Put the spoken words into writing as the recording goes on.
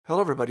Hello,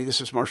 everybody. This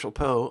is Marshall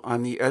Poe.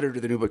 I'm the editor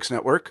of the New Books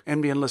Network.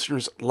 NBN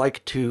listeners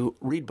like to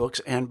read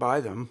books and buy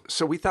them.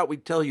 So we thought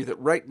we'd tell you that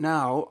right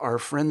now, our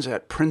friends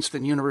at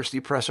Princeton University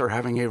Press are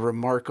having a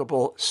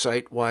remarkable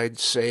site-wide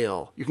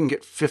sale. You can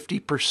get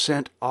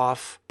 50%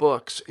 off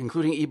books,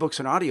 including ebooks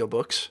and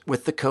audiobooks,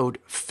 with the code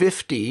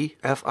 50,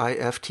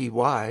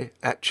 F-I-F-T-Y,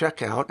 at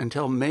checkout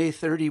until May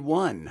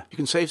 31. You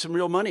can save some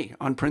real money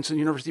on Princeton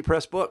University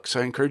Press books.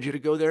 I encourage you to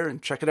go there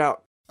and check it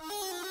out.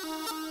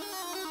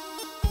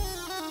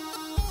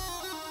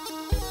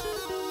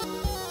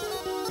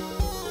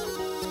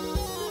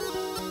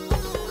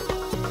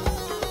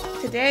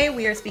 Today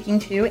we are speaking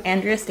to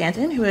Andrea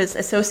Stanton, who is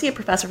Associate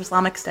Professor of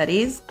Islamic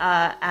Studies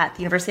at the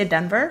University of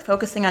Denver,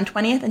 focusing on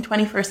 20th and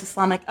 21st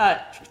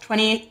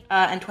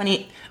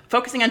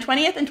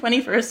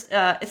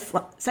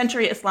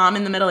century Islam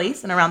in the Middle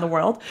East and around the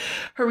world.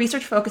 Her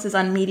research focuses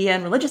on media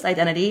and religious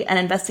identity and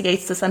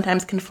investigates the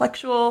sometimes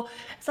conflictual,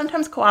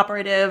 sometimes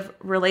cooperative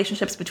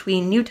relationships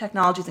between new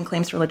technologies and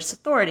claims to religious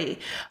authority,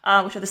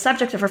 which are the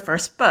subject of her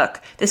first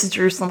book. This is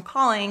Jerusalem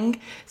Calling,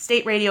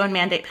 State Radio and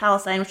Mandate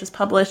Palestine, which was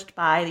published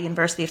by the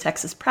University of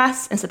Texas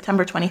Press in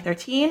September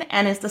 2013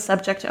 and is the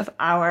subject of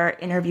our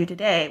interview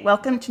today.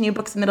 Welcome to New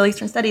Books in Middle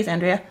Eastern Studies,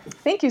 Andrea.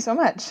 Thank you so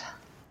much.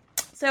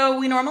 So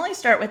we normally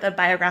start with a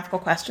biographical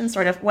question,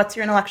 sort of what's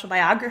your intellectual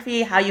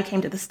biography, how you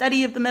came to the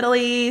study of the Middle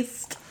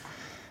East?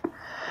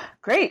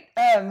 Great.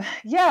 I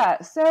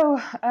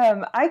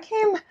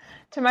came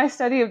to my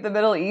study of the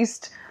Middle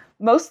East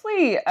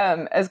mostly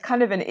as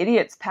kind of an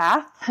idiot's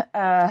path.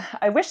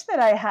 I wish that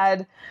I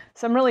had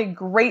some really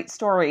great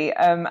story.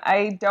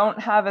 I don't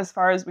have, as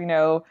far as we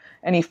know,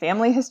 any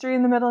family history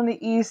in the Middle and the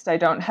East. I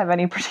don't have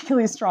any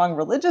particularly strong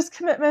religious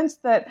commitments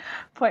that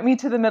point me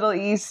to the Middle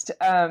East.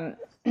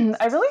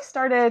 I really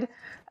started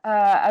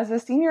as a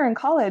senior in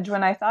college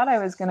when I thought I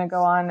was going to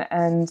go on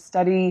and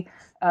study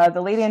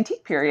the late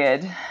antique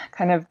period,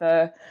 kind of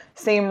the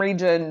same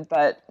region,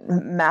 but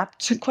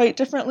mapped quite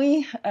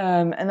differently.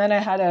 And then I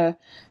had a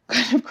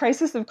kind of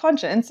crisis of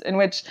conscience in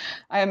which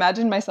I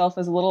imagined myself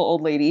as a little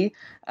old lady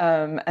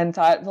and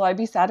thought, will I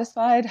be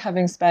satisfied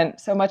having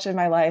spent so much of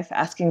my life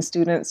asking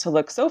students to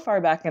look so far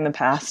back in the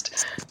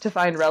past to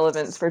find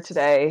relevance for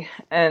today?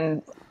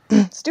 And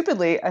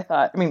stupidly,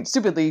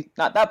 stupidly,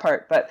 not that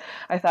part, but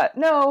I thought,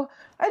 no,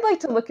 I'd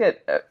like to look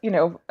at,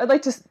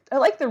 I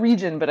like the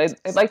region, but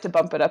I'd like to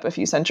bump it up a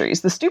few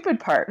centuries. The stupid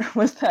part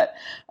was that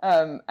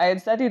I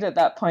had studied at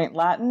that point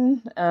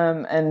Latin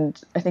and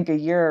I think a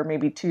year or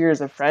maybe 2 years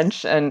of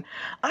French. And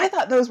I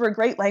thought those were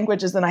great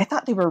languages and I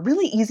thought they were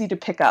really easy to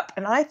pick up.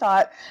 And I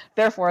thought,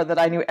 therefore, that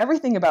I knew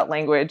everything about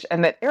language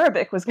and that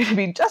Arabic was going to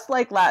be just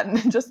like Latin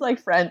and just like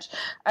French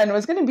and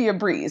was going to be a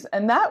breeze.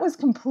 And that was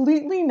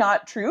completely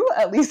not true,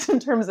 at least in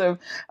terms of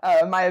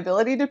my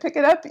ability to pick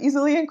it up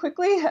easily and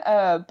quickly.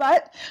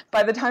 But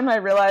by the time I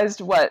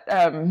realized what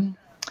a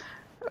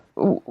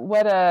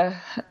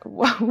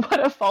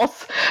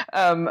false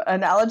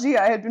analogy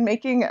I had been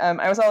making,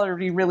 I was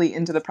already really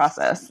into the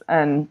process,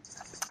 and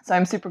so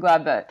I'm super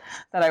glad that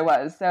I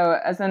was. So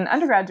as an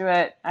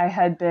undergraduate, I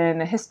had been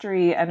a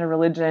history and a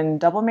religion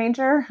double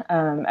major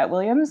at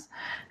Williams,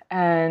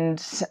 and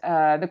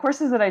the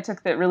courses that I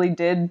took that really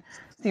did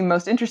seem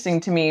most interesting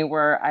to me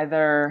were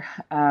either,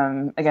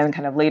 again,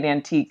 kind of late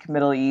antique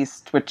Middle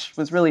East, which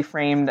was really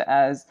framed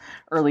as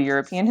early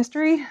European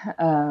history,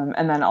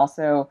 and then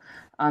also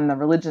on the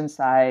religion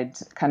side,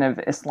 kind of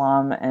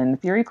Islam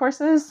and theory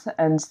courses.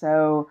 And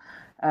so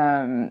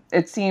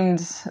it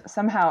seemed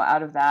somehow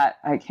out of that,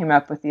 I came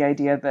up with the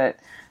idea that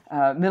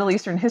Middle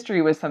Eastern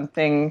history was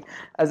something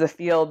as a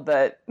field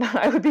that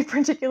I would be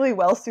particularly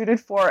well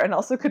suited for and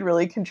also could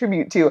really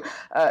contribute to,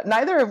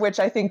 neither of which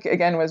I think,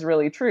 again, was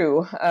really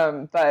true.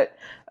 But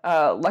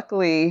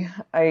luckily,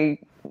 I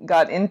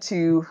got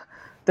into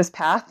this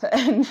path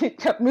and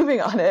kept moving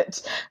on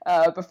it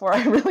before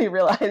I really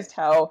realized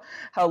how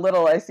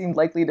little I seemed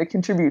likely to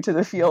contribute to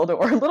the field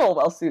or little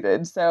well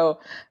suited. So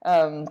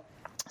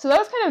that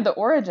was kind of the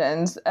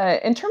origins.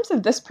 In terms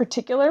of this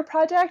particular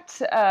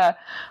project,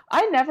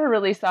 I never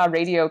really saw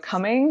radio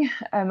coming.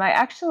 I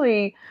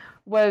actually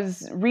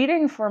was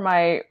reading for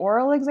my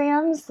oral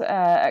exams.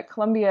 At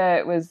Columbia,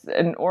 it was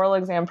an oral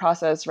exam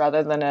process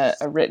rather than a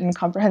written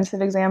comprehensive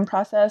exam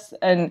process.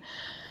 And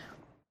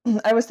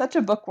I was such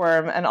a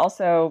bookworm and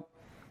also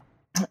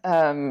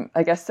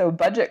I guess so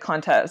budget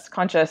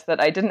conscious that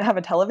I didn't have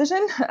a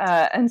television.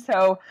 And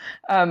so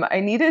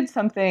I needed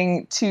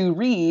something to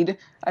read,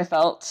 I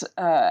felt,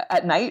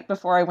 at night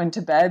before I went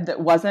to bed that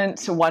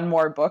wasn't one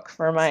more book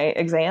for my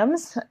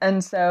exams.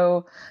 And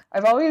so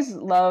I've always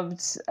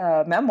loved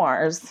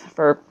memoirs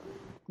for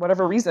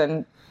whatever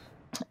reason.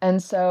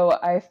 And so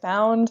I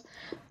found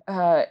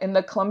in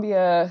the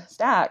Columbia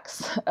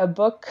stacks a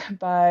book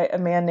by a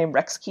man named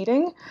Rex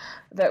Keating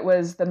that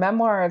was the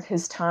memoir of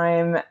his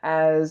time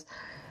as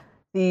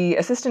the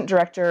assistant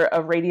director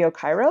of Radio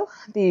Cairo,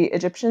 the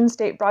Egyptian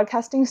state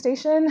broadcasting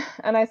station.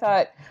 And I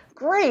thought,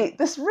 great,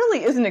 this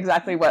really isn't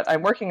exactly what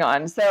I'm working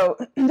on. So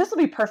this will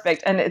be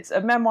perfect. And it's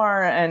a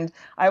memoir, and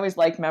I always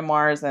like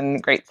memoirs,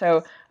 and great.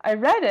 So I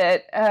read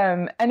it,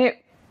 and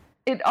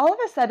it all of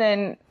a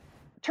sudden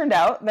turned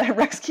out that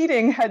Rex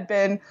Keating had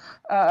been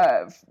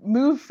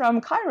moved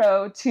from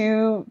Cairo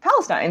to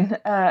Palestine,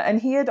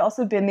 and he had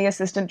also been the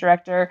assistant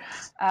director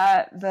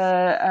at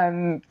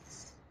the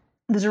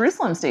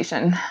Jerusalem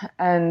station.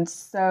 And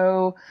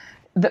so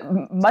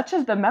much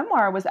of the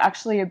memoir was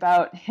actually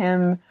about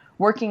him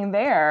working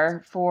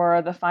there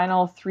for the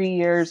final 3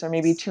 years or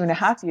maybe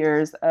 2.5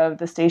 years of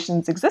the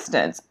station's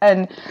existence.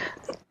 And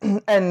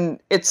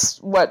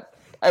it's what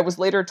I was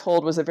later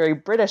told was a very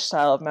British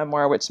style of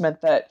memoir, which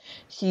meant that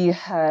he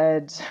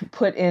had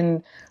put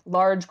in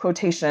large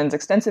quotations,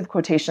 extensive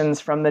quotations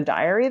from the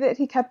diary that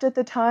he kept at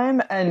the time.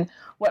 And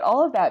what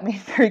all of that made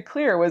very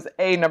clear was,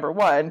 number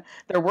one,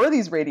 there were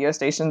these radio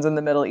stations in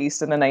the Middle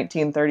East in the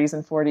 1930s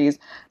and 40s.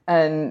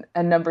 And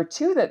number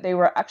two, that they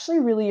were actually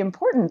really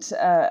important,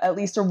 at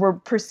least, or were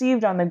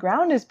perceived on the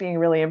ground as being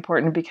really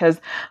important, because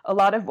a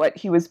lot of what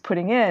he was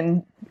putting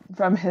in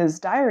from his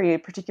diary,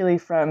 particularly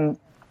from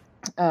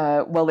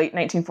late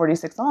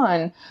 1946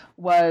 on,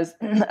 was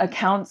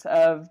accounts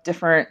of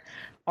different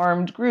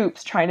armed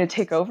groups trying to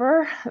take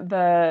over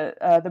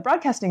the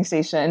broadcasting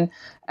station,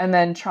 and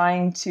then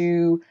trying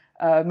to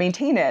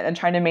maintain it and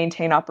trying to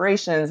maintain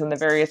operations, and the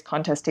various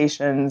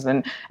contestations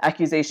and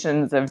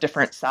accusations of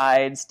different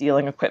sides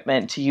stealing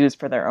equipment to use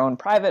for their own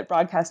private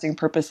broadcasting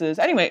purposes.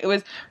 Anyway, it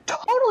was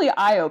totally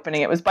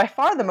eye-opening. It was by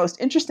far the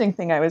most interesting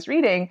thing I was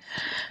reading.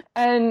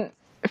 And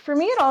for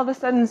me, it all of a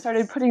sudden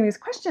started putting these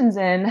questions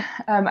in.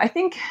 I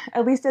think,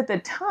 at least at the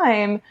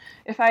time,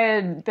 if I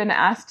had been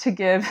asked to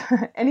give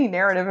any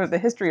narrative of the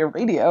history of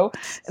radio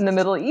in the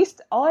Middle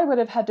East, all I would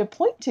have had to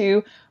point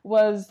to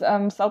was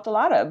Sawt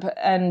al-Arab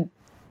and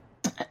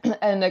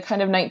a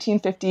kind of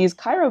 1950s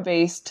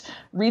Cairo-based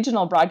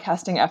regional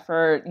broadcasting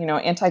effort,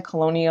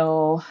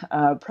 anti-colonial,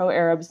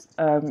 pro-Arabs,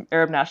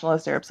 Arab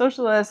nationalist, Arab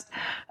socialist.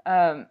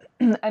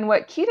 And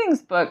what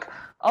Keating's book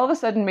all of a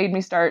sudden made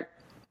me start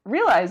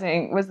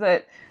realizing was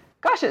that,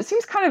 gosh, it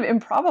seems kind of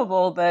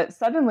improbable that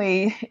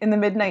suddenly in the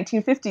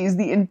mid-1950s,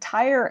 the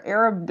entire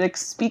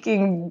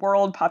Arabic-speaking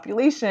world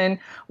population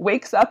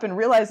wakes up and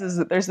realizes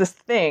that there's this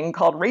thing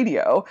called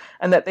radio,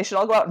 and that they should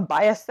all go out and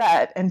buy a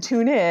set and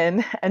tune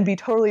in and be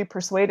totally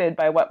persuaded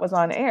by what was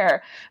on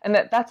air, and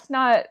that's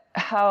not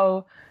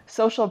how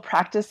social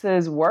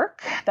practices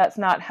work. That's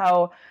not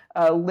how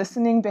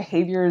listening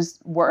behaviors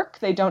work.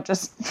 They don't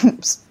just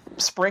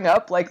spring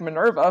up like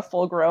Minerva,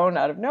 full grown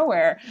out of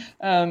nowhere.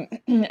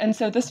 And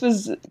so this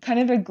was kind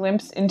of a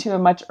glimpse into a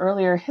much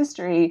earlier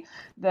history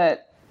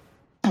that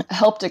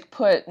helped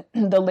put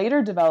the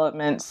later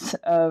developments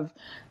of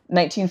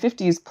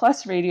 1950s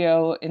plus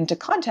radio into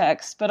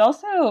context, but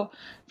also,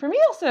 for me,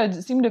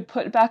 it seemed to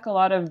put back a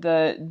lot of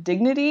the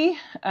dignity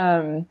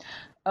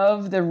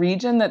of the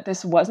region, that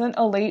this wasn't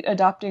a late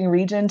adopting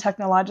region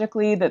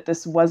technologically, that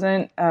this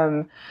wasn't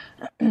a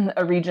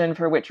region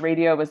for which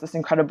radio was this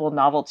incredible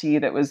novelty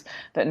that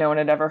no one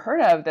had ever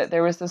heard of, that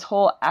there was this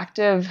whole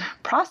active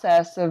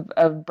process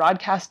of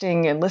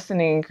broadcasting and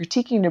listening and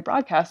critiquing to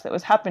broadcast that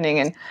was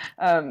happening.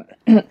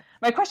 And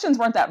my questions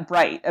weren't that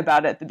bright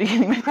about it at the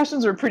beginning. My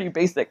questions were pretty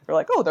basic. They're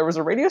like, oh, there was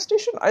a radio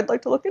station? I'd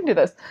like to look into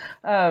this.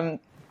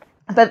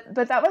 But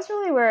that was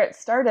really where it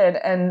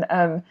started. And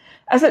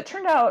as it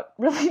turned out,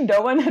 really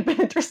no one had been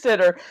interested,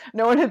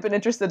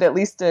 at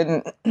least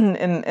in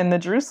the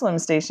Jerusalem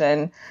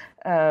station,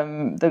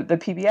 the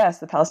PBS,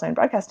 the Palestine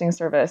Broadcasting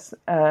Service,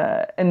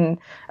 and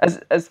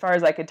as far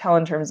as I could tell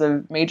in terms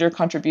of major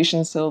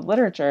contributions to the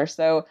literature.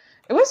 So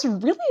it was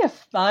really a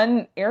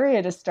fun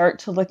area to start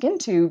to look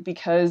into,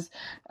 because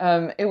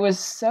it was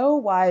so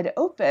wide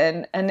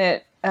open, and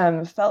it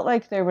felt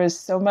like there was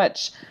so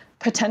much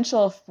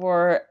potential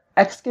for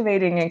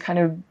excavating and kind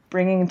of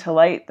bringing to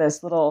light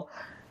this little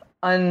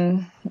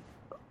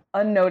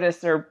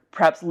unnoticed, or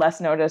perhaps less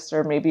noticed,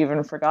 or maybe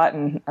even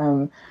forgotten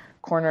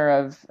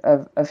corner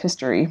of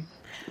history.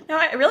 No,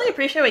 I really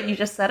appreciate what you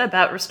just said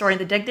about restoring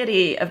the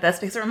dignity of this,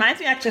 because it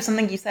reminds me actually of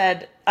something you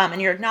said in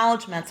your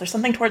acknowledgments, or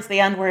something towards the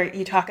end, where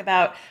you talk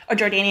about a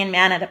Jordanian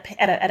man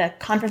at a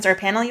conference or a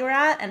panel you were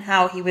at, and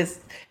how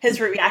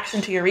his reaction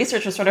to your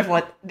research was sort of,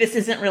 what, this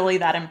isn't really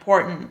that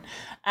important.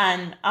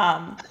 And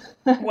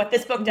what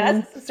this book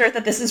does is assert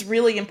that this is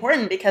really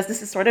important, because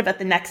this is sort of at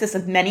the nexus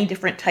of many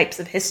different types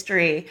of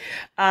history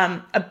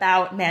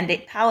about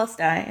Mandate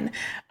Palestine.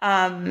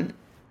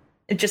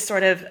 It just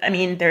sort of,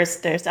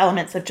 there's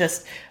elements of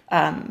just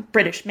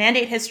British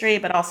mandate history,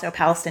 but also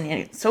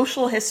Palestinian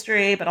social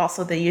history, but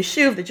also the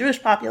Yishuv, the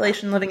Jewish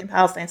population living in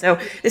Palestine. So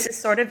this is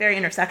sort of very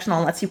intersectional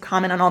and lets you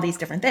comment on all these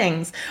different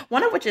things,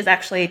 one of which is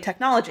actually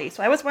technology.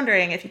 So I was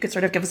wondering if you could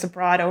sort of give us a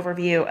broad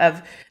overview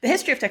of the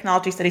history of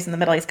technology studies in the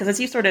Middle East, because as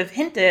you sort of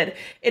hinted,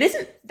 it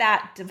isn't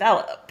that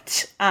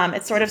developed.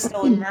 It's sort of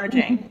still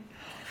emerging.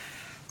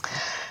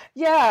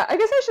 Yeah, I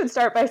guess I should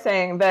start by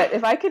saying that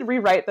if I could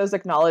rewrite those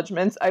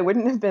acknowledgments, I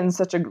wouldn't have been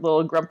such a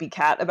little grumpy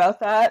cat about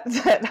that.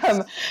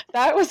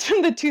 That was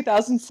from the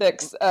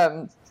 2006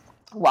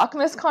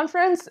 WACMIS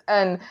conference,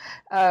 and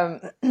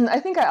I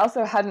think I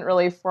also hadn't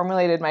really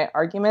formulated my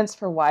arguments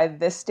for why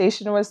this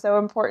station was so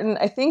important.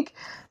 I think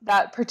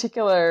that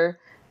particular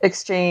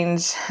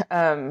exchange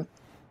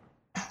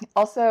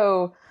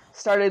also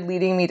started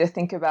leading me to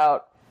think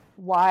about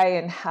why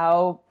and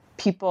how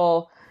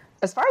people,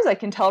 as far as I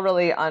can tell,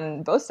 really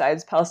on both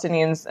sides,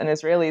 Palestinians and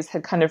Israelis,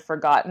 had kind of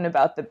forgotten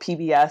about the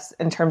PBS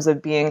in terms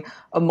of being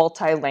a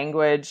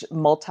multi-language,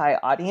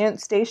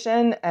 multi-audience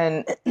station.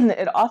 And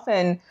it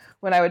often,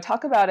 when I would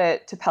talk about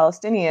it to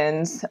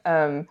Palestinians,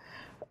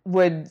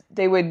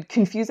 they would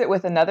confuse it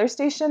with another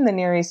station, the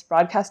Near East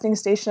Broadcasting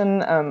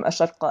Station,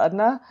 Asharq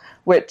al-Adna,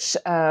 which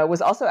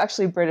was also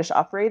actually British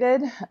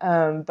operated,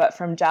 but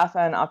from Jaffa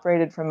and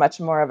operated from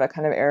much more of a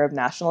kind of Arab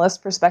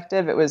nationalist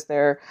perspective. It was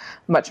their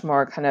much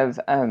more kind of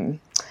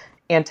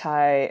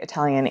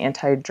anti-Italian,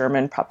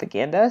 anti-German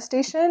propaganda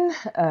station,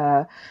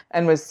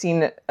 and was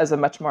seen as a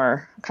much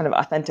more kind of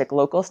authentic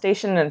local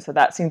station. And so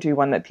that seemed to be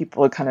one that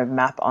people would kind of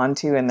map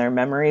onto in their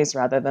memories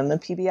rather than the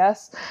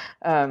PBS.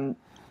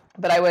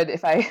 But I would,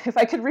 if I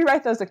could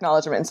rewrite those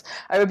acknowledgments,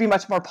 I would be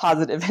much more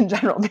positive in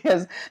general,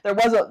 because there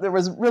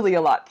was really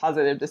a lot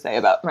positive to say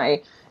about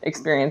my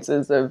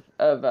experiences of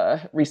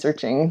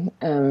researching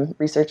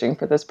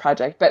for this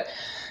project. But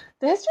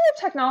the history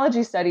of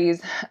technology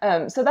studies,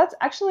 so that's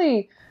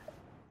actually,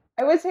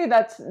 I would say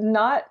that's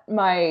not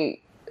my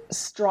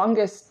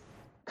strongest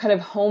kind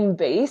of home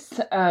base.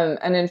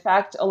 And in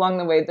fact, along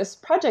the way, this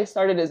project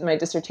started as my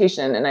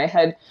dissertation, and I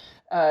had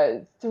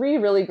three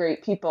really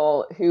great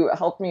people who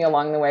helped me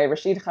along the way.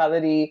 Rashid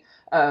Khalidi,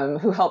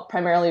 who helped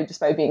primarily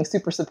just by being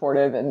super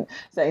supportive and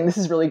saying, "This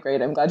is really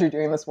great. I'm glad you're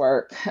doing this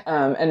work."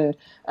 And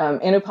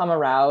Anupama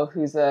Rao,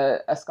 who's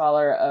a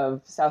scholar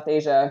of South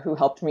Asia, who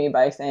helped me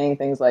by saying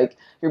things like,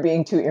 "You're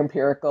being too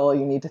empirical.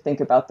 You need to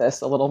think about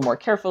this a little more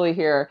carefully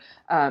here."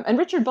 And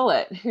Richard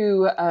Bullitt,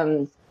 who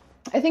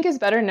I think is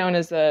better known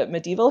as a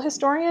medieval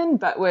historian,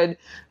 but would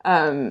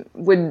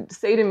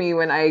say to me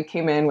when I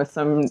came in with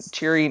some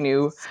cheery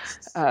new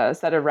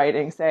set of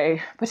writing, say,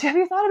 "But have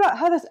you thought about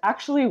how this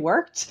actually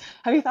worked?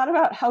 Have you thought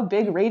about how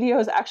big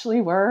radios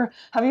actually were?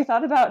 Have you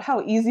thought about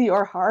how easy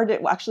or hard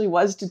it actually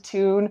was to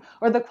tune,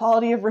 or the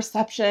quality of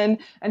reception?"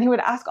 And he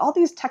would ask all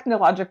these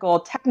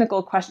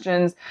technical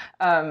questions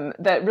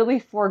that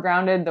really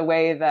foregrounded the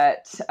way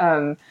that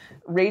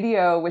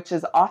radio, which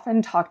is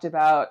often talked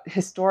about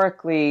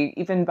historically,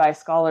 even by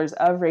scholars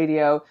of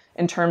radio,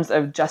 in terms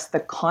of just the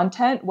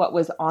content, what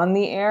was on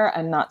the air,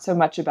 and not so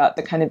much about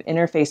the kind of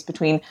interface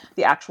between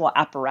the actual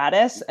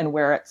apparatus and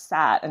where it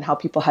sat and how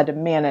people had to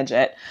manage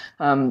it.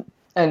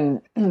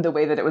 And the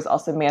way that it was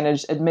also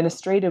managed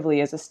administratively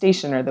as a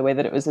station, or the way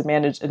that it was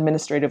managed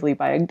administratively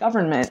by a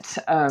government.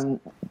 And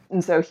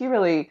so he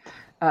really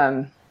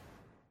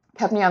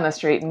kept me on the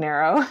straight and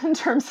narrow in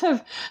terms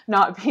of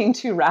not being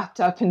too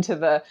wrapped up into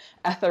the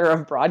ether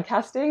of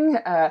broadcasting.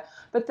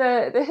 But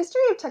the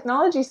history of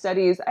technology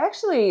studies, I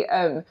actually,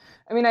 I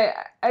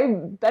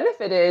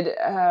benefited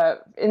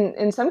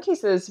in some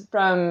cases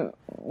from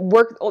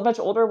much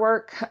older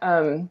work.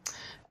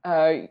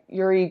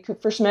 Yuri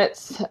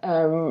Kupferschmidt's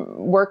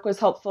work was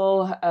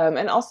helpful,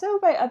 and also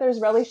by others,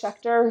 Relly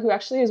Schechter, who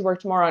actually has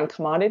worked more on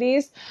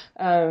commodities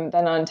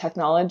than on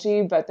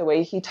technology, but the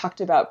way he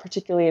talked about,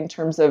 particularly in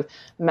terms of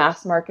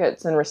mass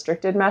markets and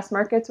restricted mass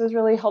markets, was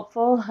really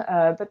helpful.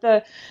 But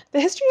the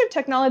history of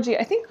technology,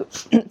 I think,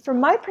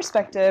 from my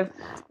perspective,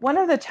 one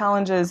of the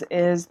challenges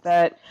is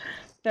that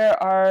there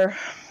are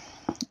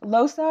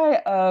loci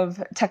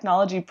of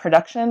technology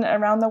production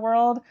around the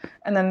world,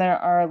 and then there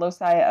are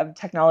loci of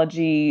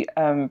technology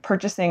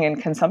purchasing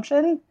and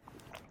consumption.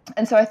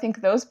 And so I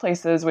think those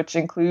places, which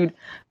include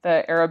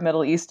the Arab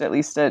Middle East, at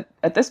least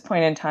at this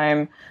point in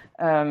time,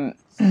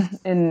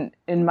 in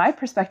my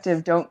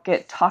perspective, don't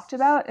get talked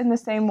about in the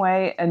same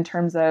way in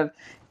terms of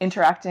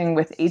interacting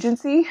with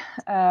agency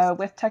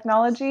with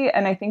technology.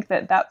 And I think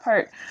that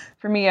part,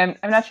 for me, I'm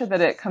not sure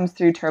that it comes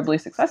through terribly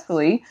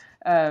successfully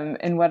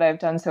in what I've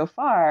done so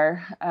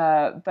far.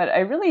 But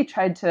I really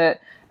tried to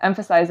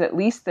emphasize at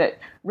least that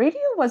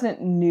radio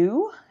wasn't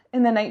new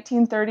in the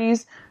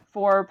 1930s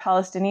for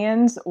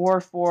Palestinians or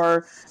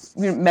for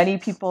many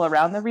people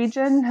around the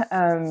region.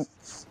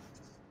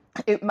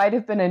 It might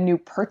have been a new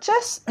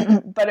purchase,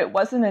 but it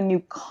wasn't a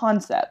new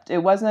concept. It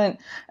wasn't,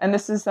 and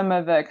this is some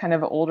of the kind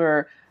of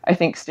older, I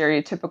think,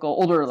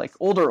 stereotypical early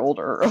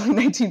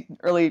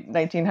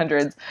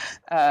 1900s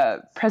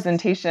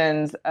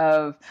presentations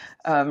of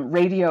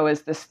radio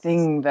as this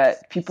thing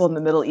that people in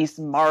the Middle East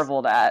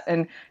marveled at.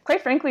 And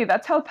quite frankly,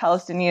 that's how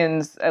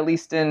Palestinians, at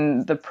least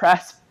in the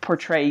press,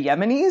 portray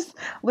Yemenis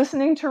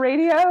listening to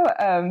radio.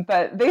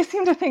 But they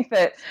seem to think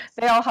that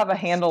they all have a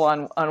handle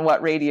on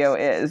what radio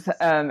is.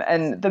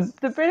 And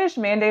the British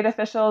mandate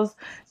officials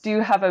do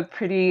have a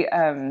pretty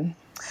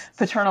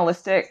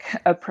paternalistic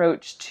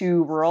approach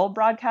to rural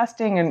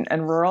broadcasting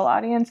and rural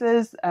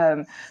audiences.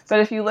 But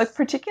if you look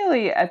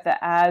particularly at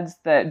the ads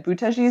that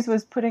Boutajiz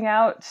was putting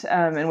out,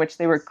 in which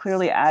they were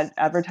clearly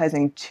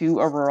advertising to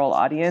a rural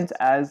audience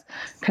as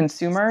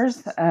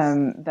consumers,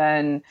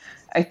 then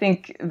I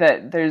think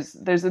that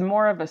there's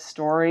more of a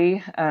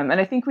story, and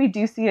I think we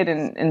do see it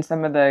in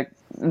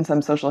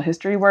some social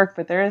history work,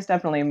 but there is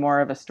definitely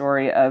more of a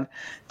story of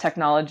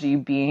technology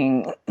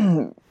being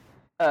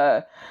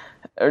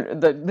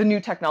the new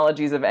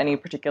technologies of any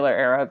particular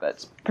era,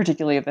 but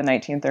particularly of the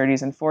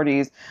 1930s and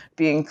 40s,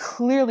 being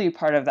clearly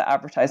part of the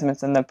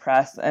advertisements in the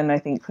press, and I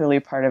think clearly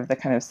part of the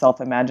kind of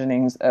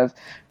self-imaginings of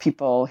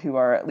people who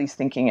are at least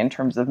thinking in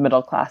terms of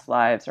middle-class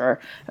lives or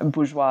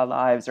bourgeois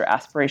lives or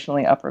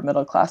aspirationally upper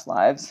middle-class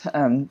lives.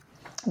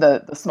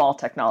 The small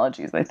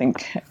technologies, I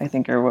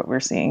think are what we're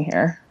seeing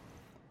here.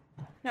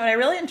 No, what I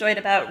really enjoyed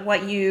about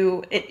what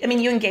you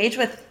engage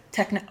with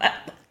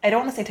I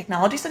don't want to say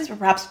technology studies, but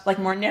perhaps like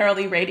more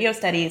narrowly radio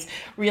studies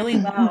really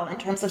well in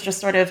terms of just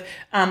sort of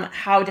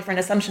how different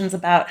assumptions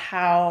about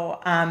how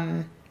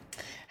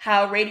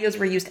radios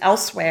were used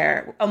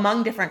elsewhere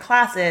among different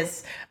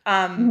classes,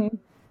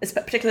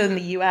 particularly in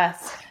the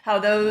U.S., how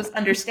those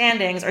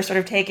understandings are sort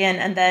of taken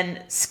and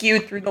then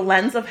skewed through the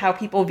lens of how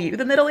people view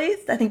the Middle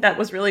East. I think that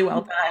was really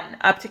well done,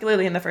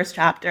 particularly in the first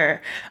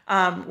chapter,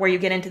 where you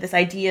get into this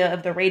idea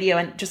of the radio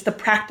and just the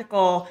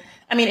practical.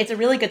 I mean, it's a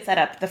really good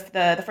setup.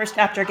 The first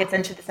chapter gets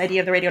into this idea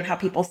of the radio and how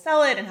people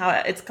sell it and how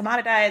it's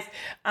commoditized,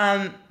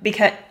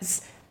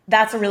 because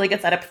that's a really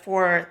good setup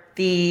for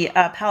the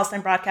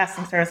Palestine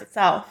Broadcasting Service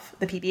itself,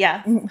 the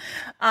PBS.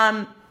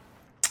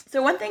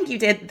 So one thing you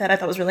did that I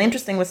thought was really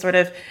interesting was sort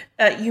of,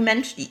 you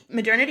mentioned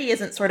modernity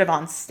isn't sort of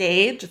on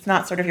stage. It's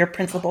not sort of your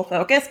principal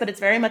focus, but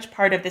it's very much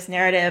part of this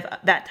narrative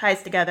that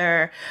ties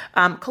together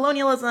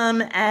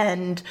colonialism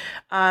and,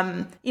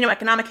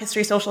 economic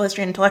history, social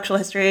history, and intellectual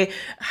history.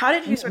 How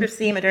did you sort of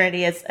see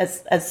modernity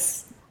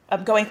as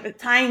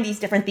tying these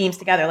different themes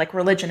together, like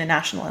religion and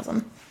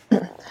nationalism?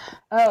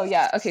 Oh,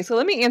 yeah. Okay. So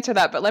let me answer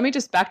that, but let me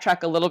just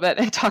backtrack a little bit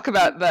and talk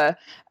about the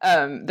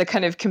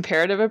kind of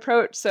comparative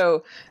approach.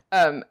 So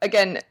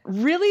again,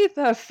 really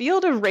the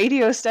field of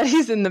radio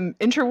studies in the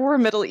interwar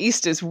Middle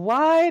East is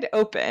wide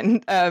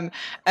open.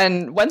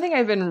 And one thing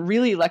I've been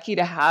really lucky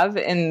to have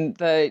in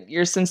the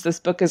years since this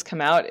book has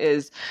come out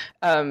is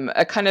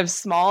a kind of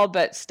small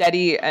but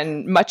steady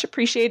and much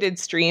appreciated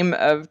stream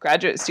of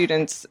graduate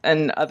students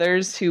and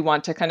others who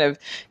want to kind of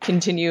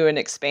continue and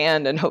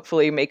expand and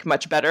hopefully make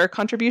much better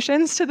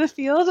contributions to the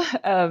field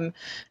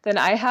than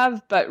I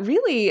have. But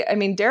really, I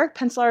mean, Derek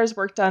Penslar has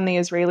worked on the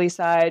Israeli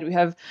side. We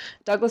have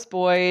Douglas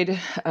Boyd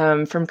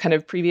from kind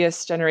of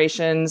previous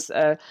generations,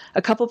 a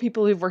couple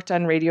people who've worked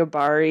on Radio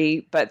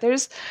Bari, but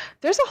there's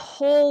a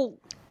whole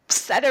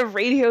set of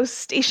radio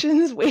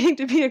stations waiting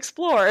to be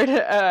explored,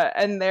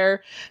 and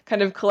their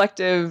kind of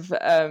collective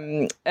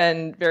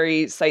and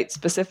very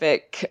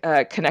site-specific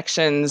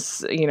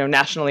connections,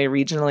 nationally,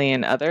 regionally,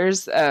 and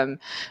others.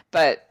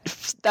 But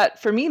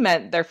that for me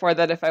meant, therefore,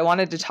 that if I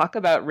wanted to talk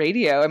about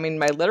radio, I mean,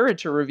 my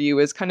literature review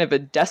was kind of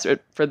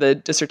for the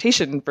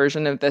dissertation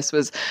version of this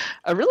was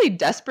a really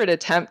desperate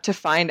attempt to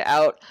find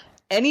out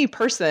any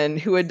person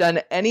who had done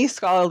any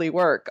scholarly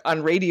work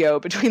on radio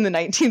between the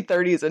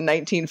 1930s and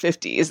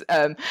 1950s.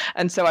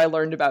 And so I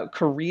learned about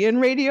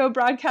Korean radio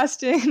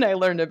broadcasting, and I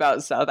learned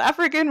about South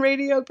African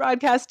radio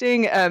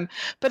broadcasting.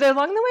 But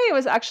along the way, it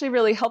was actually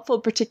really helpful,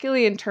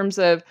 particularly in terms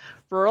of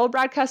rural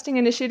broadcasting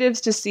initiatives,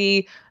 to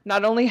see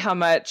not only how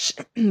much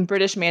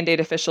British mandate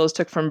officials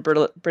took from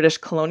British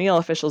colonial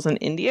officials in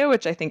India,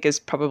 which I think is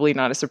probably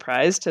not a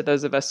surprise to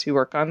those of us who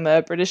work on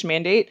the British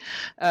mandate,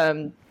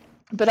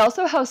 but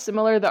also how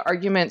similar the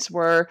arguments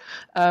were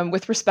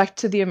with respect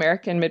to the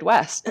American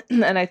Midwest.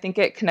 And I think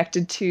it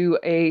connected to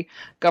a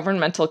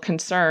governmental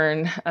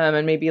concern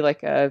and maybe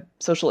like a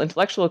social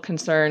intellectual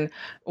concern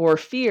or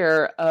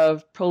fear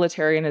of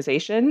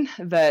proletarianization,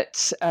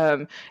 that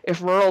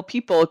if rural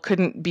people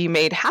couldn't be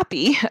made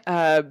happy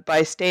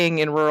by staying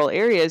in rural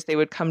areas, they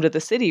would come to the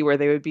city where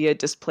they would be a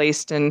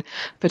displaced and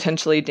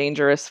potentially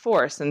dangerous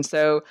force. And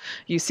so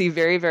you see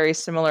very, very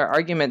similar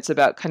arguments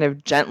about kind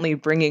of gently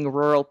bringing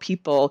rural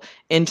people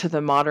into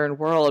the modern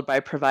world by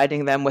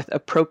providing them with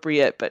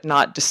appropriate but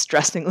not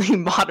distressingly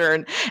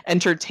modern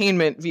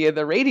entertainment via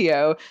the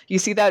radio. You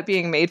see that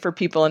being made for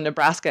people in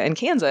Nebraska and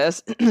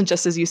Kansas,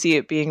 just as you see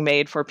it being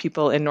made for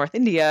people in North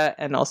India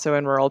and also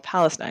in rural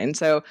Palestine.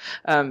 So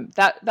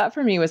that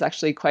for me was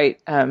actually quite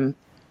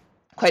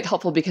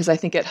helpful, because I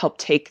think it helped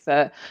take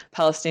the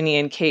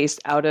Palestinian case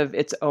out of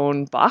its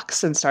own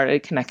box and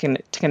started connecting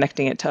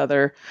it to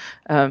other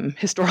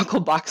historical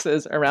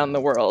boxes around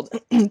the world.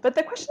 But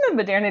the question of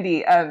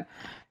modernity,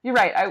 you're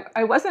right.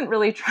 I wasn't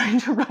really trying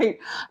to write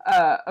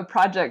a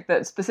project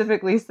that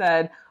specifically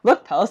said,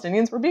 look,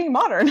 Palestinians were being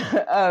modern.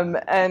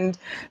 But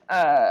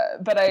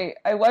I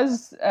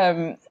was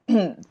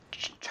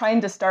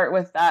trying to start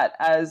with that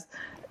as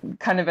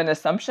kind of an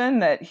assumption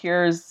that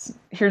here's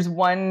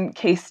one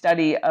case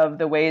study of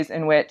the ways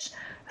in which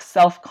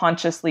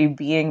self-consciously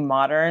being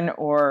modern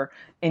or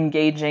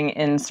engaging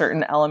in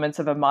certain elements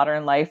of a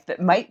modern life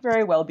that might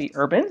very well be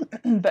urban,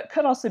 but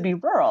could also be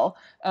rural,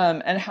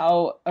 and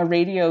how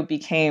owning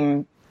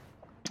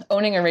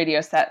a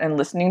radio set and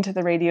listening to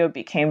the radio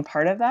became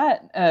part of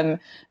that. And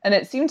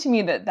it seemed to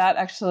me that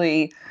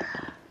actually,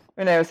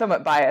 mean, I was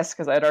somewhat biased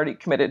because I'd already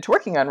committed to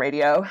working on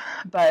radio,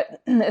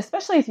 but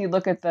especially if you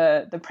look at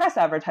the press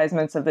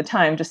advertisements of the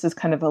time, just as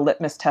kind of a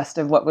litmus test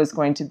of what was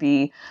going to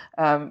be,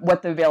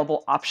 what the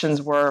available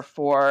options were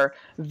for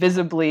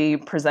visibly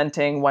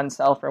presenting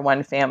oneself or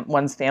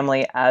one's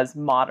family as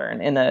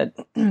modern in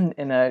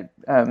a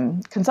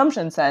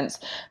consumption sense.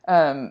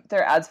 There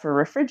are ads for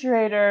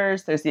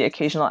refrigerators. There's the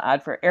occasional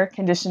ad for air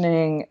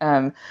conditioning.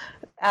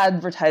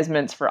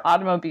 Advertisements for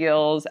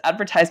automobiles,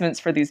 advertisements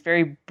for these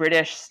very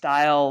British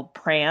style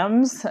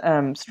prams,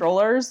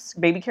 strollers,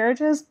 baby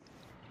carriages,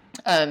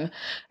 and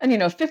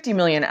 50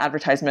 million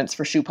advertisements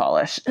for shoe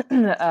polish.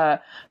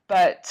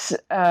 But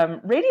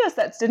radio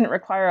sets didn't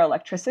require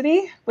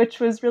electricity,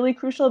 which was really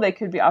crucial. They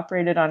could be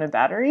operated on a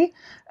battery.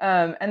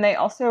 And they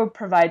also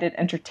provided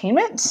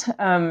entertainment,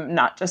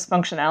 not just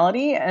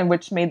functionality, and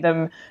which made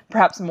them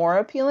perhaps more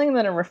appealing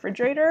than a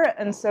refrigerator.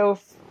 And so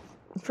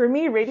for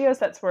me, radio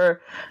sets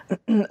were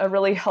a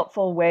really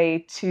helpful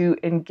way to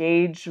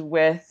engage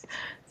with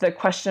the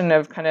question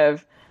of kind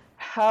of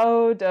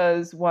how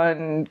does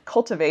one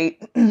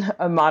cultivate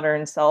a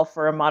modern self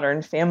or a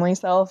modern family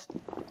self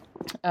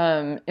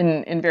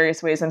in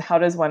various ways, and how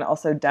does one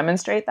also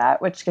demonstrate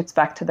that, which gets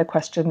back to the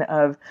question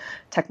of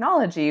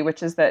technology,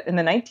 which is that in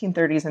the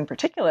 1930s in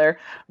particular,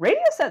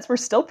 radio sets were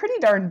still pretty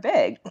darn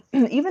big.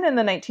 Even in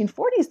the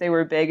 1940s, they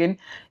were big, and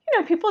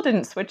people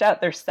didn't switch out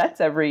their sets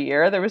every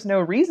year. There was no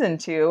reason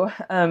to.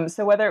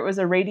 So whether it was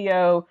a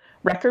radio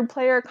record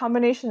player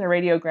combination, a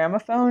radio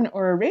gramophone,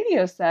 or a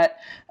radio set,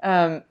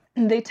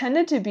 they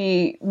tended to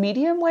be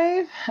medium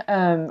wave,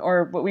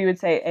 or what we would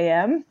say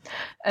AM.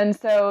 And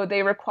so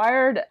they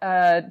required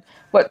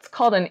what's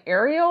called an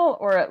aerial,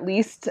 or at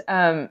least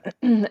an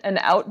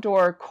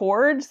outdoor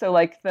cord. So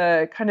like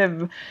the kind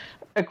of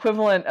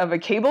equivalent of a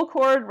cable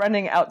cord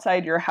running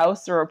outside your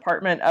house or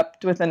apartment up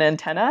with an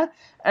antenna,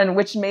 and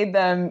which made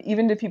them,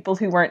 even to people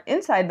who weren't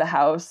inside the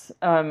house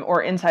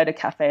or inside a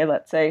cafe,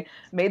 let's say,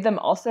 made them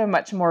also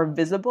much more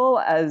visible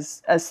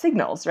as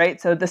signals,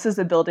 right? So this is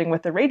a building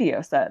with a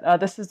radio set.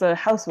 This is a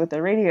house with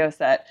a radio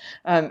set,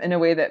 in a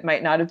way that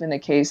might not have been the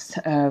case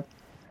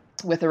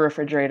with a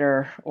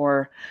refrigerator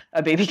or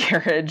a baby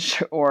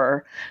carriage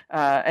or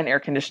an air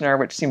conditioner,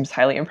 which seems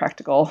highly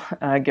impractical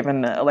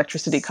given the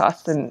electricity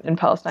costs in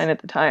Palestine at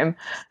the time,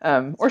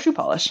 or shoe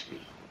polish.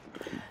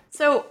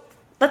 So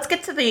let's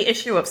get to the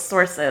issue of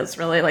sources,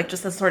 really, like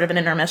just as sort of an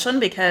intermission,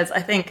 because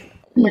I think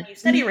when you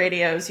study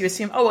radios, you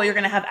assume, oh, well, you're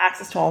going to have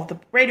access to all of the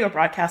radio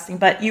broadcasting,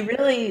 but you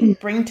really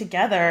bring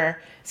together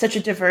such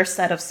a diverse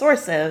set of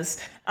sources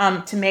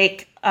to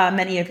make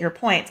many of your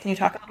points. Can you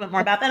talk a little bit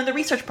more about that and the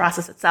research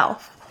process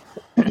itself?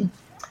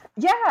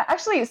 Yeah,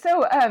 actually,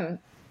 so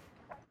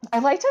I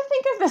like to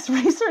think of this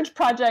research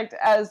project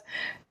as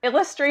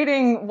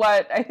illustrating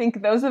what I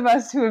think those of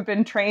us who have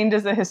been trained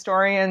as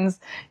historians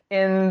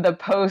in the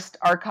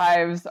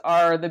post-archives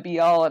are the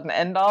be-all and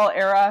end-all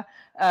era,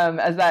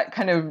 as that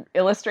kind of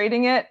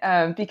illustrating it,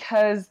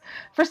 because,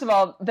 first of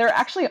all, there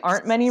actually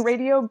aren't many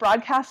radio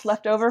broadcasts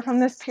left over from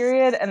this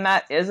period, and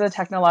that is a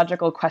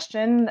technological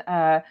question.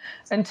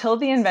 Until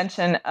the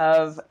invention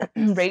of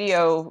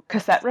radio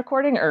cassette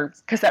recording, or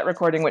cassette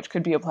recording which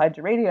could be applied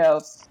to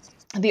radio,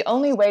 the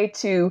only way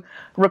to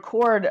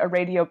record a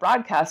radio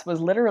broadcast was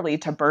literally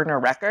to burn a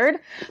record,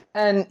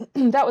 and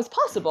that was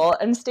possible,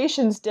 and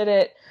stations did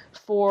it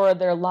for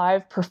their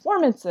live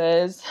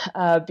performances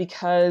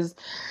because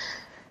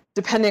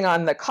depending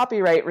on the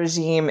copyright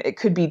regime, it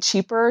could be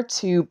cheaper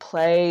to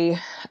play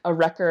a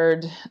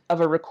record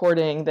of a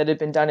recording that had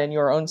been done in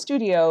your own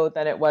studio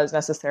than it was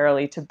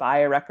necessarily to buy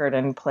a record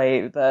and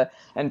pay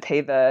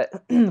the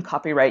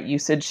copyright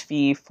usage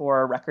fee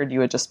for a record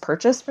you had just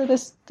purchased for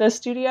the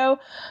studio.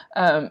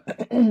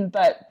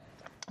 But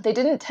they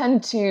didn't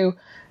tend to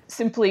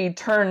simply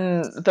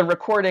turn the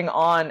recording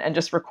on and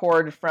just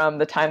record from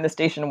the time the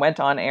station went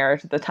on air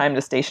to the time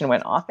the station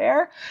went off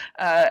air.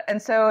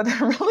 And so there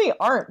really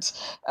aren't.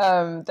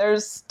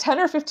 There's 10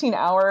 or 15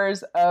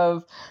 hours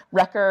of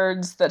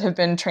records that have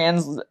been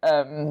transferred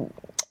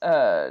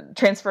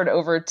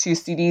over to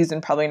CDs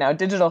and probably now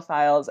digital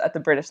files at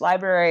the British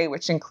Library,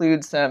 which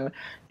includes some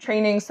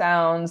training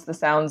sounds, the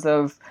sounds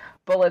of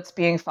bullets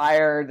being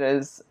fired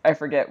as, I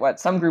forget what,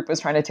 some group was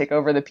trying to take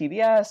over the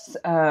PBS,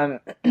 and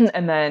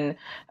then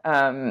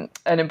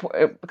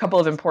a couple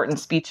of important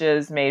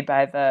speeches made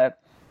by the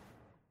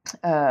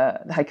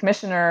High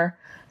Commissioner.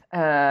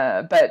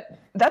 But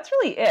that's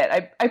really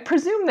it. I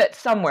presume that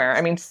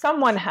somewhere,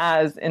 someone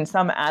has in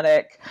some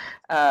attic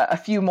a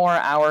few more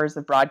hours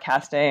of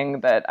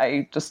broadcasting that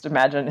I just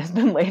imagine has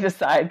been laid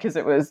aside because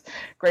it was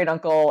great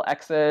uncle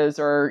X's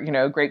or,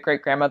 great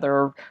great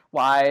grandmother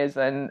Y's,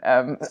 and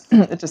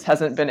it just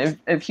hasn't been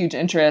of huge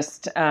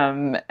interest.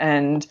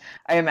 And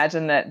I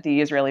imagine that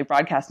the Israeli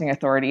Broadcasting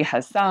Authority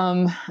has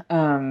some,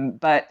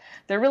 but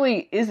there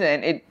really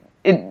isn't.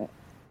 It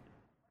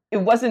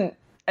wasn't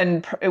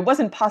it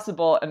wasn't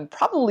possible and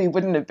probably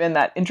wouldn't have been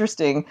that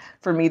interesting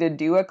for me to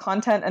do a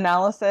content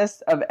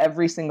analysis of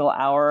every single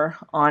hour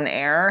on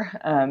air.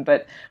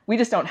 But we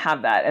just don't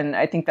have that. And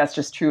I think that's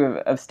just true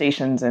of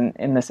stations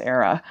in this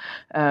era.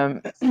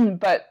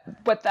 But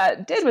what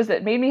that did was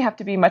it made me have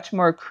to be much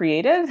more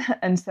creative.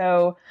 And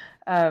so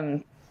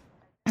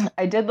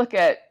I did look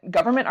at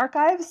government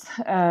archives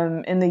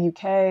in the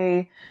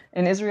UK,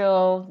 in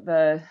Israel,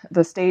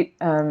 the state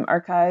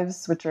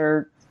archives, which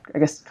are, I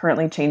guess,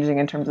 currently changing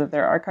in terms of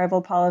their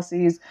archival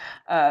policies.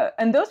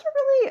 And those were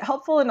really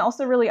helpful and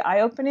also really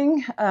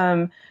eye-opening.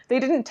 They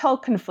didn't tell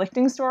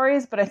conflicting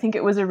stories, but I think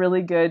it was a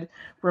really good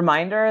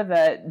reminder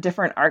that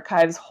different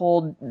archives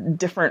hold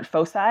different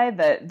foci,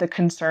 that the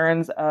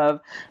concerns of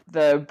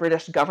the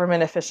British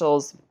government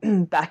officials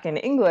back in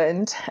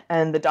England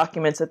and the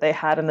documents that they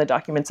had and the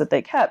documents that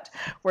they kept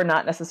were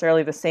not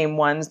necessarily the same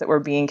ones that were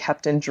being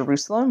kept in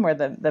Jerusalem, where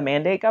the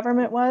mandate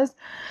government was.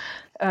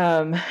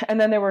 And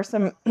then there were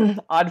some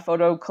odd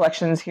photo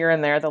collections here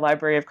and there. The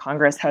Library of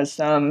Congress has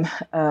some.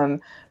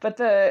 But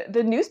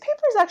the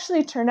newspapers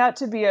actually turned out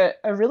to be a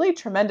really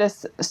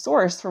tremendous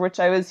source for which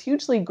I was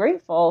hugely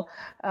grateful,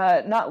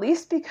 not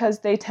least because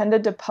they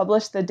tended to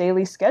publish the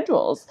daily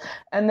schedules.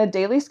 And the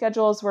daily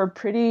schedules were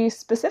pretty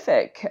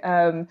specific.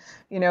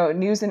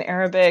 News in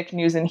Arabic,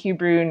 news in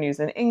Hebrew,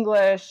 news in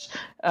English,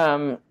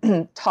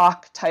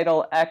 talk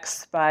title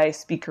X by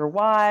speaker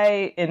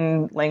Y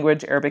in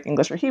language Arabic,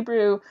 English, or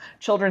Hebrew,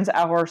 Children's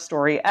Hour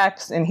story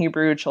X in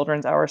Hebrew,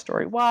 Children's Hour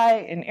story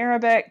Y in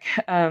Arabic.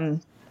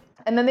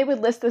 And then they would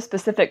list the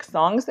specific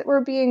songs that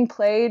were being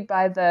played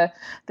by the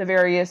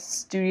various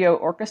studio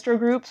orchestra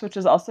groups, which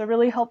is also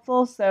really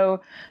helpful. So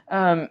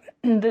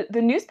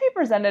the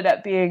newspapers ended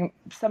up being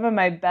some of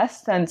my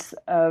best sense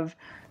of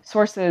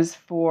sources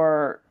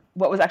for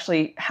what was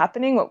actually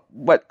happening,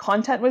 what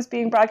content was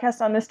being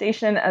broadcast on the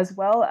station, as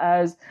well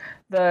as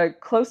the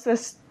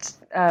closest,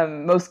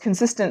 most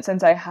consistent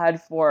sense I had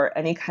for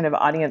any kind of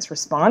audience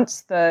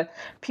response. The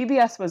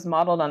PBS was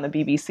modeled on the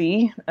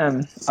BBC,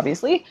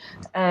 obviously,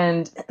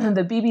 and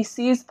the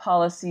BBC's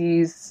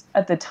policies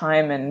at the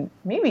time, and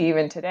maybe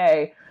even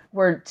today,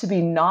 were to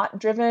be not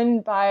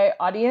driven by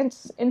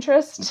audience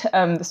interest.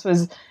 This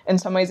was in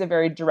some ways a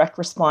very direct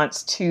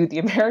response to the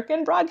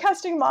American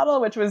broadcasting model,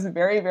 which was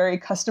very, very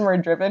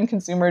customer-driven,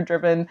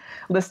 consumer-driven,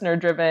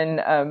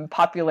 listener-driven,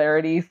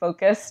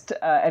 popularity-focused,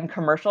 and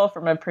commercial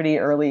from a pretty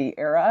early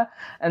era.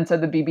 And so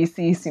the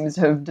BBC seems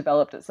to have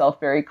developed itself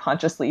very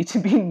consciously to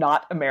be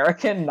not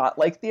American, not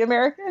like the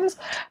Americans.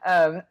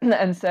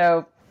 And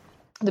so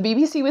the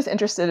BBC was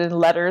interested in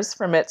letters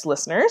from its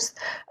listeners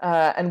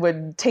and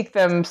would take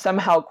them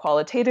somehow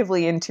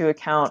qualitatively into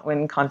account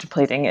when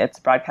contemplating its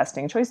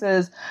broadcasting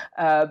choices,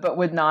 but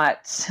would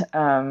not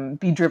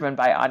be driven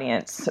by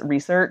audience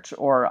research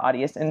or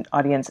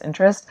audience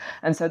interest.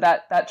 And so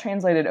that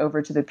translated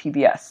over to the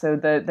PBS. So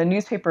the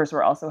newspapers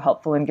were also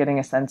helpful in getting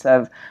a sense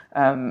of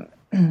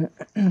kind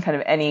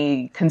of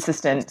any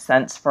consistent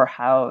sense for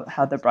how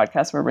the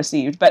broadcasts were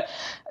received. But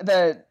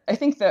I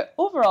think the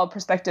overall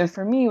perspective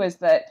for me was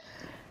that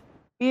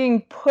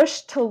being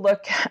pushed to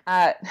look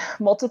at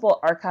multiple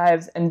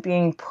archives and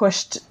being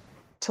pushed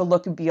to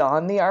look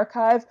beyond the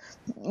archive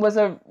was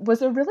a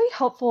really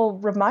helpful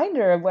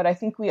reminder of what I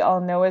think we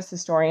all know as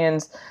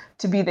historians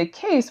to be the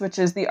case, which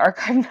is the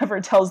archive never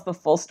tells the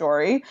full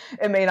story.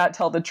 It may not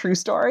tell the true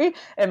story.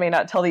 It may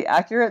not tell the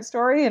accurate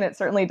story, and it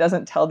certainly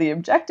doesn't tell the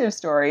objective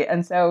story.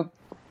 And so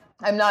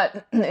I'm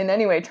not in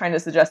any way trying to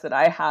suggest that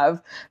I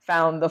have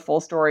found the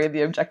full story,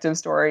 the objective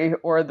story,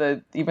 or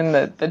even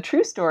the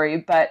true story,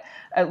 but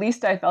at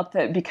least I felt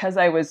that because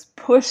I was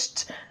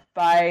pushed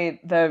by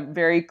the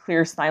very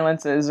clear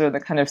silences or the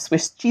kind of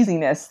Swiss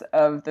cheesiness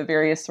of the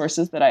various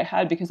sources that I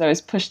had, because I was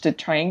pushed to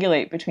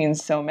triangulate between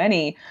so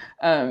many,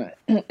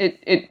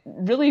 it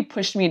really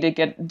pushed me to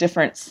get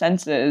different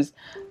senses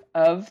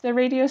of the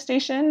radio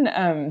station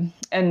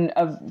and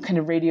of kind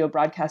of radio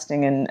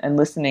broadcasting and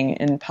listening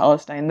in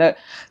Palestine.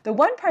 The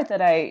one part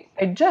that I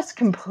just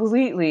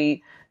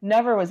completely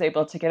never was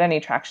able to get any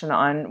traction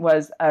on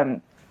was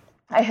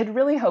I had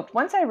really hoped,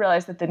 once I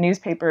realized that the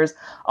newspapers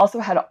also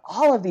had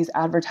all of these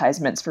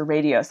advertisements for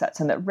radio sets,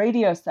 and that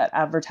radio set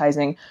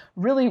advertising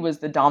really was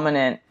the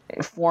dominant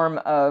form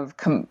of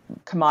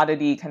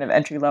commodity, kind of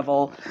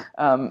entry-level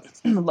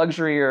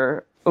luxury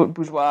or haute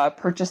bourgeois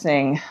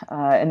purchasing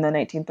in the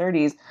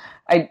 1930s,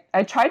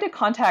 I tried to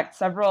contact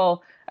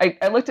several.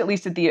 I looked at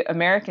least at the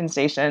American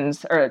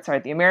stations,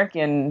 the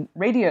American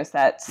radio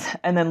sets,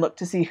 and then looked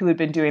to see who had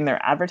been doing their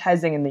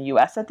advertising in the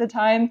U.S. at the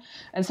time.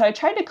 And so I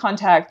tried to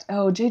contact,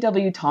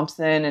 J.W.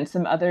 Thompson and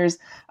some others.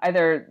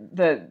 Either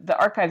the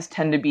archives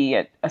tend to be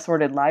at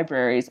assorted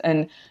libraries,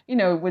 and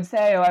would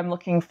say, I'm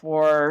looking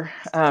for.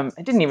 I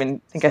didn't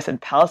even think I said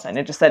Palestine.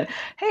 I just said,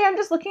 hey, I'm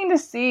just looking to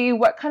see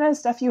what kind of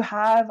stuff you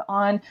have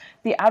on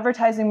the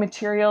advertising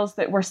materials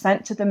that were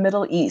sent to the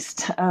Middle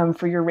East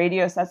for your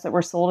radio sets that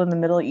were sold in the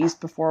Middle East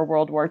before before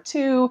World War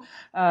II.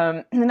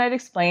 And I'd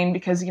explain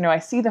because, I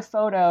see the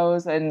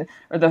photos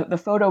or the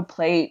photo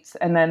plates,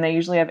 and then they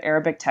usually have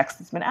Arabic text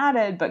that's been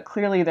added, but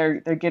clearly they're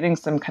getting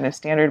some kind of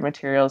standard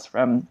materials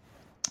from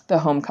the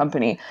home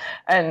company.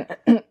 And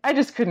I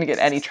just couldn't get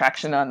any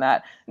traction on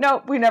that.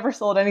 Nope, we never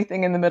sold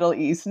anything in the Middle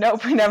East.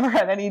 Nope, we never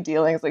had any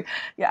dealings. Like,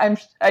 yeah,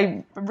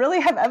 I really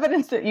have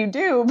evidence that you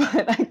do,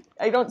 but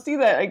I don't see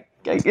that.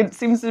 It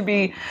seems to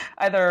be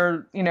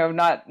either,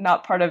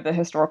 not part of the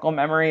historical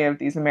memory of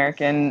these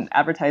American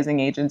advertising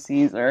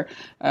agencies, or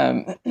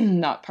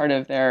not part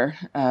of their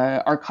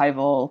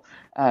archival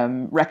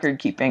record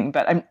keeping.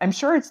 But I'm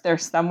sure it's there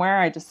somewhere.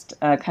 I just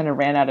kind of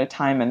ran out of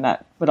time, and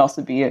that would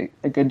also be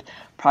a good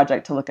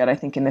project to look at, I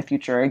think, in the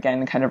future.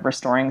 Again, kind of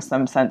restoring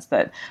some sense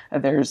that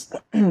there's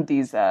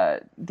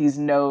these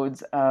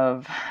nodes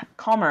of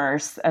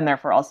commerce, and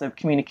therefore also of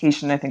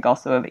communication. I think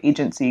also of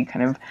agency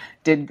kind of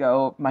did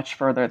go much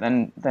further than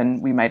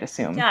we might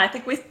assume. Yeah, I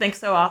think we think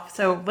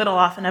so little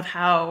often of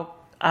how,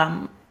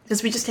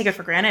 because we just take it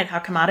for granted how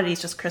commodities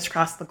just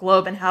crisscross the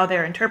globe and how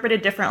they're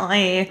interpreted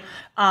differently,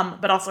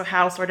 but also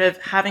how sort of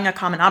having a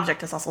common object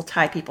does also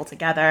tie people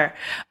together.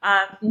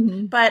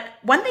 But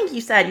one thing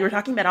you said, you were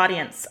talking about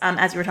audience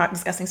as you were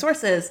discussing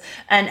sources,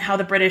 and how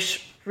the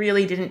British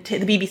really didn't, the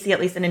BBC at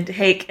least didn't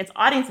take its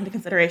audience into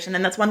consideration.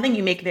 And that's one thing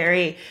you make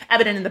very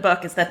evident in the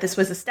book, is that this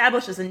was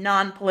established as a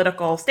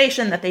non-political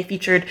station, that they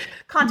featured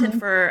content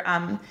for,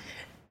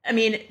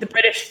 the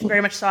British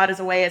very much saw it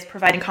as a way as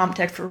providing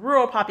content for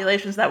rural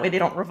populations. That way they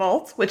don't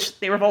revolt, which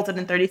they revolted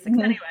in 36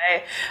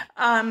 anyway.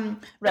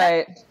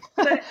 Right.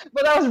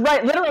 Well, that was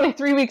right. Literally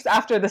 3 weeks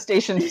after the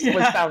station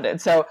was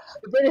founded. So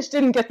the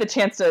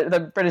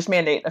British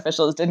mandate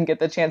officials didn't get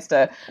the chance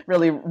to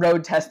really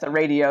road test the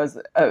radio's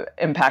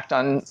impact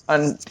on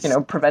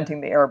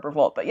preventing the Arab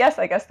revolt. But yes,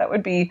 I guess that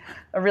would be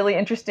a really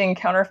interesting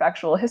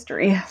counterfactual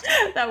history.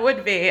 That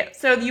would be.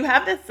 So you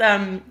have this,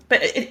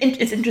 but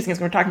it's interesting,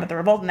 as we're talking about the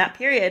revolt in that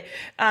period.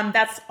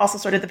 That's also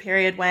sort of the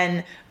period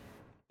when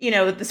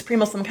the Supreme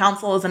Muslim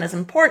Council isn't as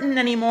important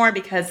anymore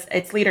because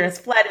its leader has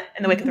fled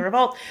in the wake of the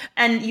revolt.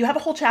 And you have a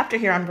whole chapter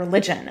here on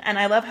religion. And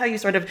I love how you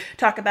sort of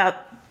talk about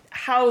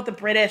how the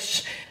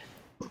British,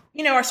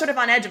 are sort of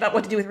on edge about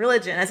what to do with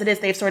religion. As it is,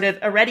 they've sort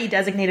of already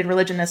designated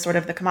religion as sort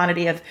of the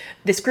commodity of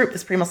this group, the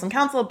Supreme Muslim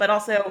Council, but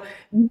also,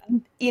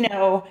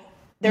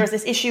 there was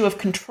this issue of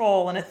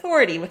control and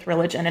authority with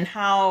religion, and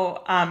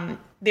how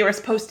they were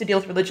supposed to deal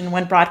with religion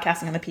when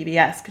broadcasting on the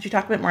PBS. Could you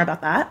talk a bit more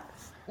about that?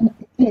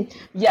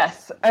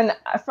 Yes. And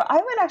I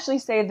would actually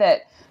say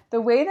that the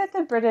way that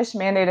the British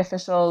mandate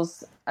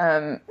officials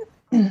on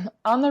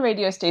the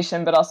radio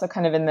station, but also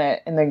kind of in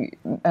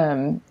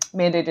the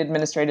mandate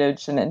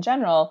administration in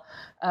general,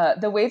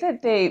 the way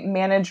that they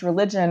manage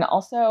religion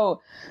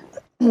also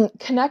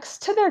connects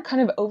to their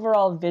kind of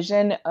overall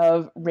vision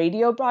of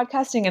radio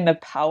broadcasting and the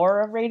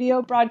power of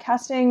radio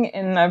broadcasting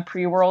in the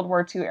pre-World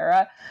War II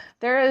era.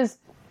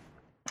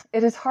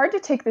 It is hard to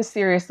take this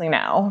seriously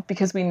now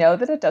because we know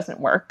that it doesn't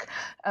work.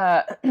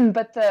 But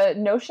the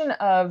notion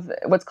of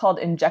what's called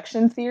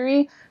injection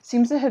theory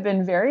seems to have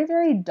been very,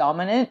 very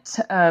dominant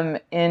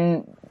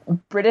in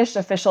British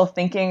official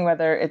thinking,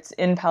 whether it's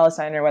in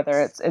Palestine or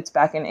whether it's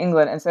back in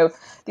England. And so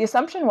the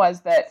assumption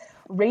was that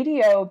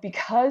radio,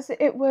 because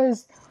it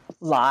was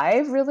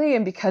live, really,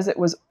 and because it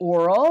was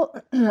oral,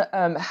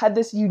 had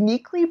this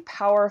uniquely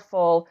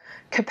powerful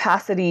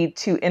capacity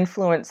to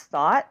influence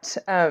thought.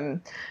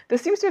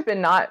 This seems to have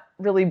been not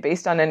really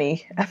based on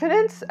any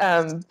evidence,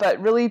 but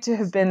really to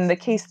have been the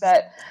case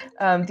that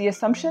the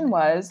assumption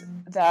was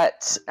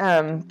that...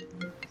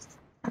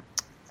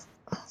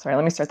 sorry,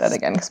 let me start that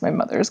again because my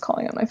mother is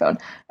calling on my phone.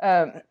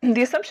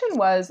 The assumption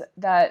was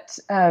that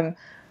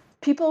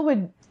people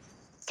would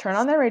turn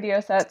on their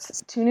radio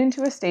sets, tune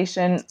into a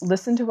station,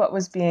 listen to what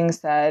was being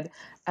said,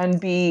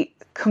 and be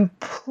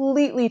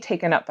completely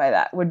taken up by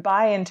that, would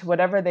buy into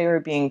whatever they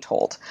were being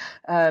told.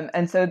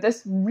 And so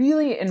this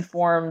really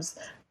informs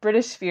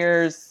British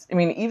fears,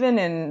 even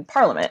in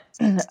Parliament,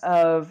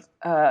 of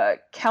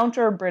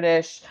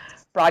counter-British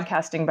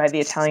broadcasting by the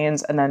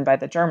Italians and then by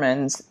the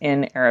Germans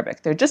in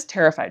Arabic. They're just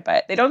terrified by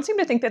it. They don't seem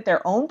to think that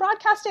their own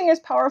broadcasting is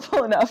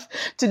powerful enough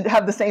to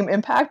have the same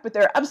impact, but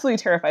they're absolutely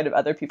terrified of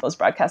other people's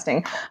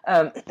broadcasting.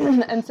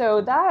 And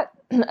so that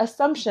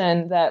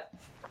assumption that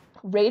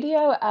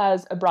radio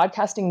as a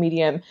broadcasting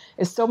medium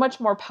is so much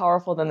more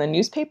powerful than the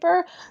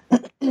newspaper,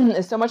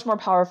 is so much more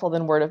powerful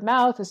than word of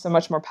mouth, is so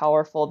much more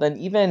powerful than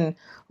even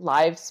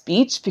live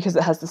speech, because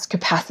it has this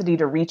capacity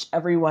to reach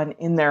everyone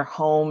in their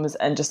homes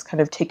and just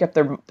kind of take up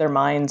their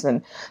minds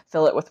and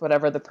fill it with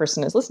whatever the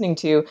person is listening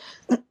to.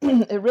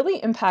 It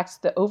really impacts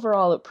the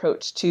overall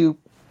approach to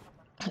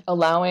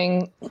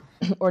allowing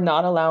or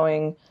not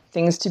allowing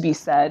things to be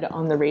said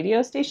on the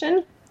radio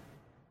station.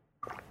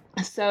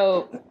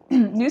 So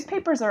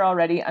newspapers are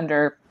already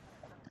under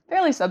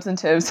fairly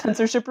substantive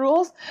censorship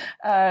rules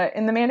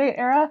in the Mandate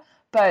era,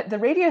 but the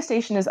radio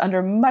station is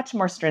under much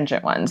more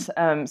stringent ones.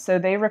 So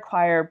they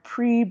require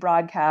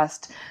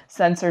pre-broadcast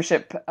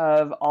censorship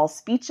of all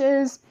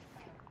speeches.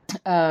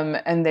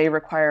 And they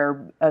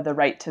require the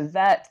right to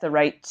vet, the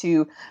right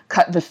to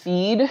cut the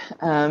feed.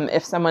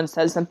 If someone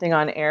says something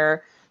on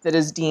air that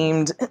is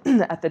deemed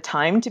at the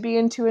time to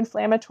be too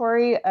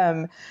inflammatory,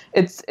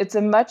 it's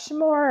a much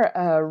more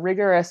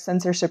rigorous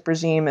censorship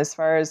regime as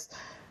far as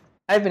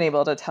I've been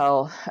able to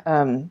tell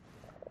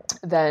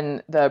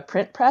than the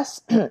print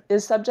press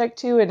is subject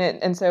to,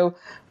 and so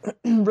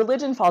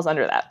religion falls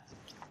under that.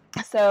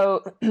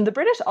 So the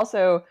British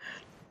also,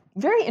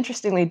 very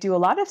interestingly, do a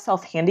lot of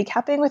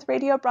self-handicapping with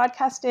radio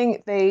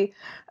broadcasting. They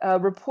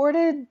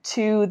reported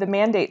to the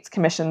Mandates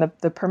Commission,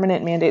 the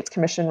Permanent Mandates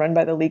Commission run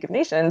by the League of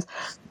Nations,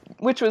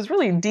 which was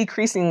really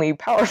decreasingly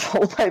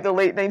powerful by the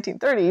late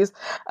 1930s.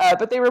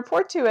 But they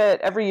report to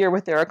it every year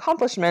with their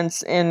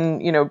accomplishments in,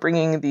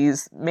 bringing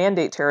these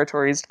mandate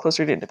territories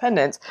closer to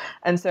independence.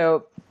 And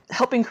so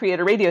helping create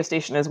a radio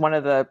station is one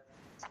of the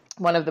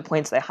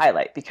points they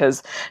highlight,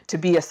 because to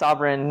be a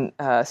sovereign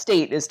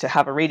state is to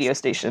have a radio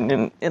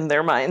station in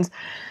their minds.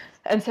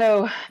 And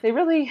so they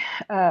really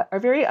are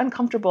very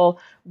uncomfortable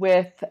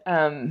with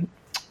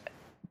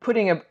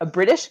putting a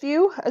British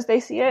view, as they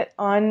see it,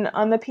 on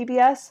the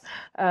PBS,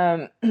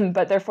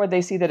 but therefore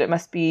they see that it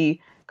must be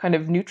kind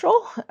of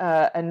neutral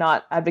and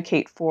not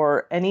advocate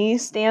for any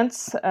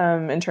stance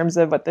in terms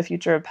of what the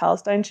future of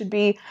Palestine should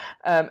be.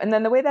 And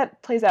then the way that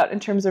plays out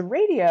in terms of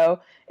radio,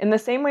 in the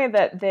same way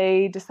that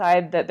they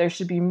decide that there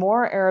should be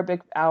more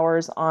Arabic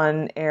hours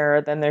on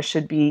air than there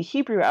should be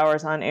Hebrew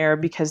hours on air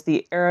because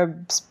the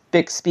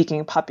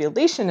Arabic-speaking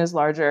population is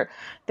larger,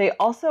 they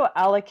also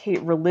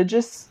allocate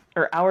religious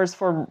or hours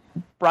for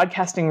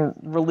broadcasting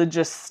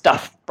religious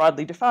stuff,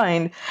 broadly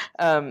defined,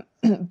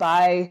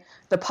 by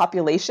the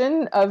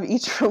population of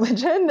each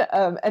religion.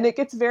 And it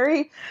gets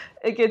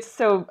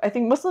so, I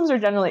think Muslims are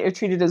generally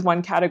treated as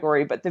one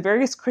category, but the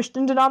various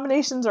Christian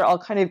denominations are all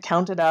kind of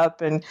counted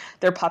up and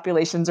their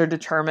populations are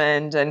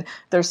determined. And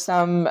there's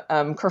some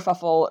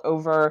kerfuffle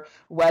over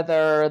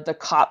whether the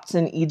Copts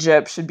in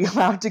Egypt should be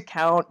allowed to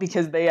count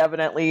because they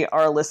evidently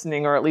are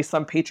listening, or at least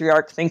some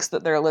patriarch thinks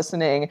that they're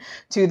listening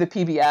to the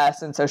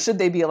PBS. And so should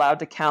they be allowed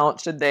to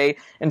count? Should they,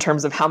 in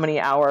terms of how many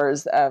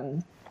hours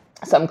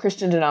some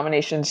Christian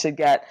denominations should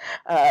get?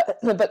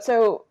 But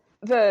so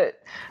the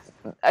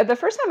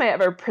first time I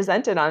ever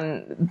presented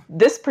on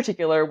this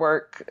particular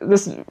work,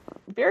 this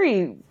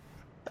very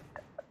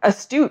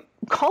astute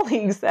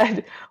colleague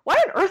said, why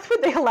on earth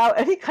would they allow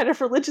any kind of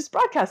religious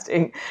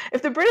broadcasting?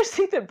 If the British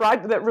think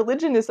that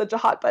religion is such a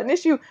hot button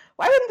issue,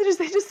 why wouldn't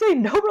they just say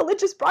no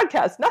religious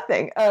broadcast,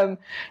 nothing?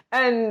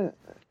 And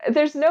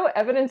there's no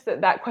evidence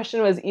that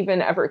question was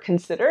even ever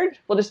considered.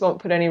 We'll just won't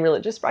put any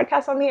religious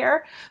broadcasts on the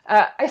air.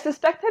 I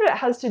suspect that it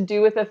has to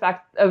do with the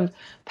fact of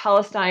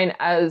Palestine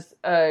as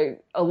a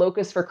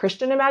locus for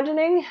Christian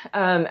imagining,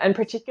 and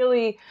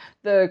particularly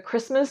the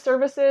Christmas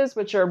services,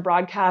 which are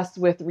broadcast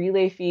with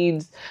relay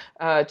feeds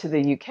to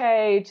the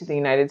UK, to the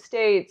United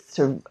States,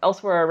 to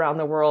elsewhere around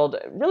the world,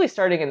 really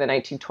starting in the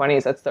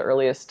 1920s. That's the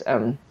earliest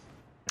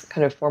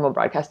kind of formal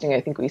broadcasting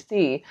I think we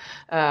see.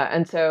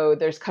 And so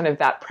there's kind of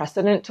that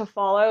precedent to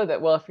follow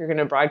that, well, if you're going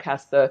to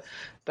broadcast the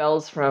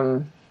bells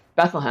from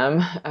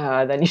Bethlehem,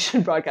 then you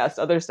should broadcast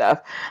other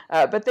stuff.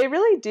 But they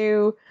really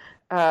do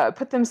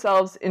put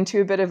themselves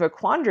into a bit of a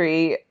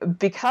quandary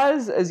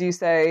because, as you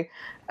say,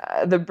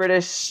 the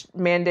British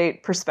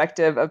mandate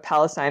perspective of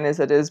Palestine is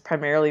that it is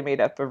primarily made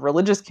up of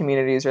religious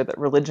communities, or that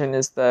religion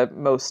is the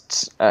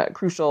most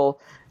crucial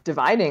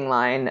dividing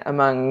line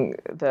among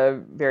the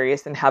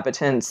various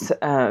inhabitants,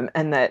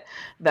 and that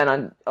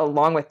then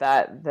along with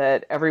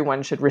that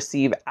everyone should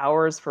receive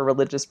hours for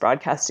religious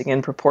broadcasting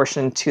in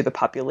proportion to the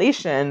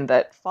population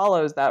that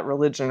follows that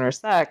religion or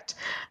sect.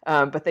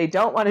 But they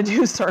don't want to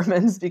do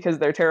sermons because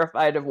they're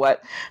terrified of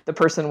what the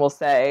person will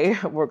say,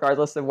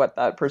 regardless of what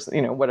that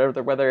person,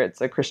 whether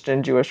it's a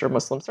Christian, Jewish, or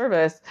Muslim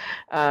service.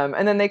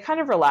 And then they kind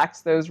of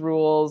relax those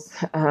rules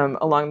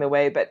along the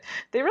way. But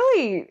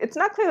it's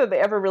not clear that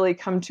they ever really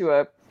come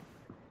to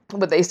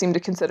what they seem to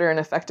consider an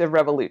effective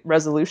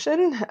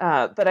resolution.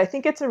 But I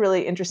think it's a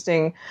really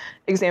interesting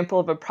example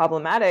of a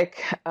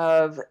problematic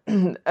of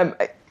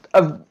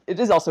it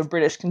is also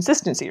British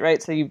consistency,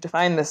 right? So you've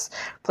defined this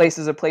place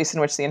as a place in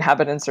which the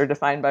inhabitants are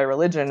defined by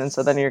religion, and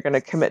so then you're going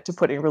to commit to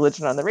putting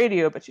religion on the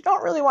radio, but you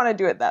don't really want to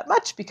do it that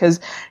much because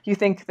you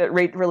think that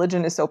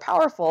religion is so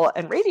powerful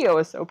and radio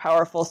is so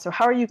powerful. So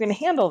how are you going to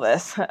handle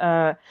this?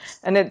 And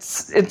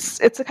it's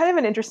a kind of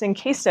an interesting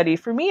case study.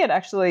 For me, it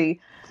actually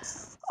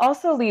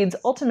also leads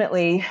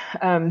ultimately,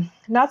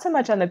 not so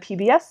much on the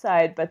PBS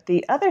side, but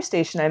the other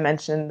station I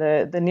mentioned,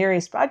 the Near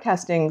East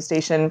Broadcasting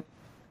Station,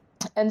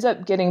 ends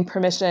up getting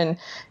permission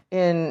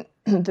in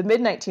the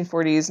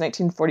mid-1940s,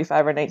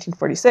 1945 or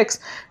 1946,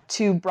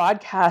 to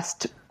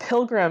broadcast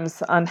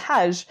pilgrims on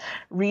Hajj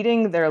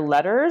reading their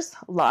letters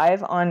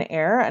live on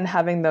air and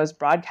having those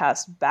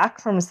broadcast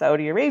back from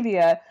Saudi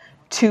Arabia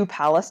to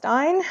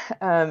Palestine,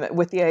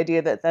 with the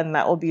idea that then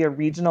that will be a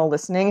regional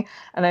listening.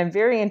 And I'm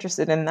very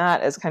interested in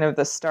that as kind of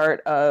the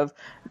start of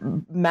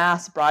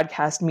mass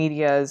broadcast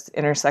media's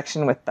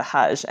intersection with the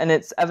Hajj. And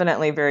it's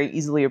evidently very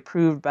easily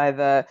approved by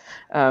the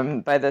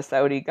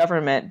Saudi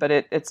government, but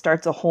it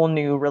starts a whole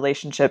new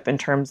relationship in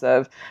terms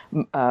of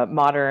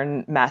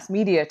modern mass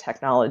media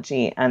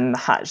technology and the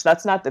Hajj.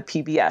 That's not the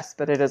PBS,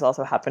 but it is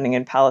also happening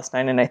in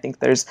Palestine. And I think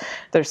there's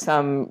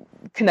some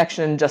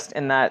connection just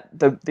in that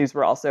these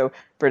were also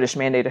British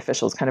mandate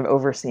officials kind of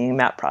overseeing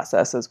that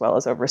process as well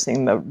as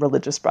overseeing the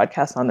religious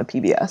broadcasts on the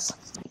PBS.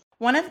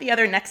 One of the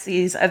other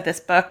nexes of this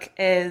book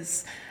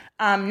is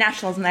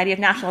nationalism, the idea of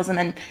nationalism.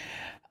 And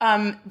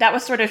that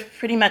was sort of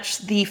pretty much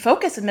the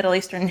focus of Middle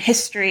Eastern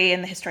history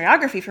and the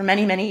historiography for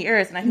many, many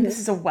years. And I think this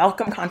is a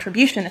welcome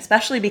contribution,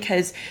 especially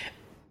because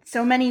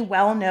so many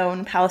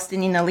well-known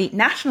Palestinian elite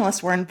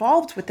nationalists were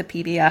involved with the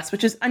PBS,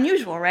 which is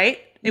unusual, right?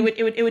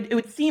 It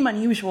would seem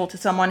unusual to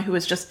someone who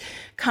was just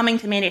coming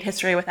to mandate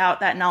history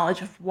without that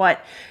knowledge of what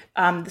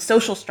the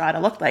social strata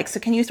looked like. So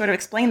can you sort of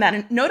explain that?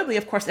 And notably,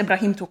 of course,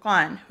 Ibrahim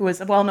Touqan, who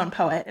is a well-known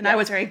poet, and I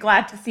was very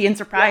glad to see and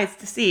surprised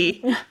to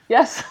see.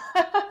 Yes.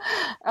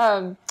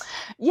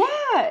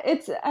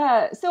 It's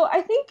so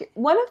I think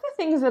one of the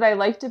things that I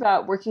liked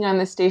about working on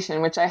the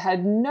station, which I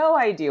had no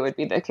idea would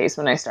be the case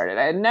when I started,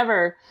 I had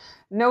never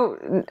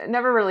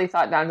really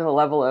thought down to the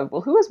level of,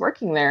 well, who is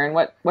working there and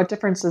what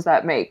difference does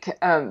that make?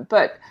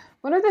 But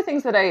one of the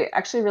things that I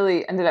actually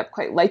really ended up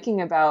quite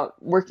liking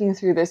about working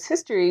through this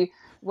history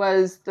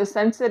was the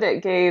sense that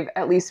it gave,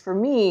 at least for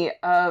me,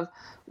 of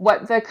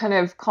what the kind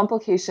of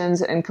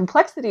complications and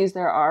complexities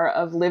there are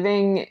of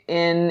living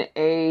in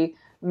a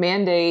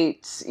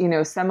mandate,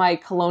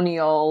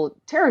 semi-colonial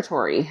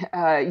territory.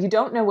 You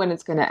don't know when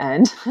it's going to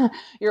end.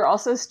 You're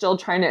also still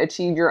trying to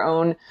achieve your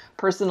own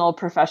personal,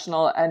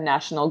 professional, and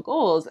national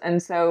goals.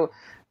 And so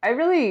I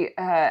really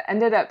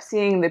ended up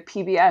seeing the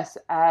PBS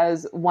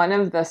as one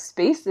of the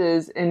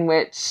spaces in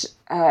which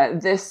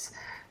this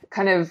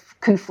kind of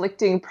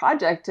conflicting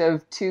project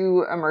of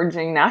two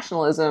emerging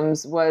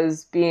nationalisms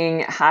was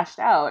being hashed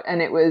out.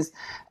 And it was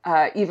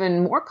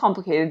even more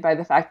complicated by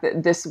the fact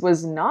that this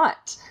was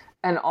not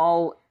an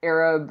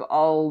all-Arab,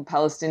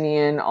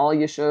 all-Palestinian,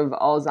 all-Yishuv,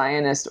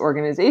 all-Zionist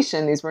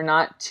organization. These were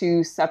not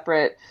two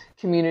separate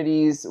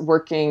communities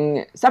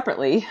working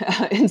separately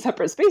in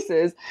separate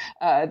spaces.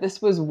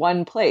 This was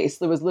one place.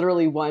 There was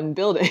literally one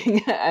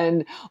building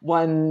and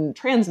one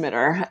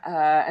transmitter.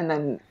 And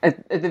then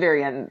at the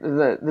very end,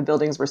 the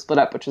buildings were split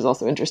up, which was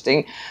also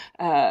interesting.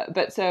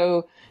 But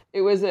so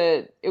it was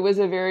a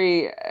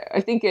very, I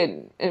think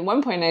at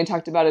one point I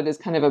talked about it as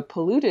kind of a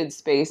polluted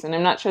space, and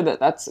I'm not sure that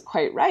that's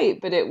quite right,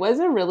 but it was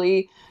a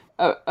really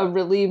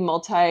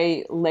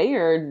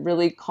multi-layered,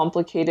 really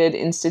complicated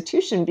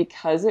institution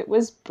because it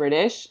was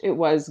British, it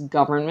was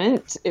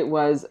government, it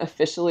was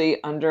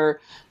officially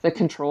under the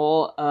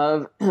control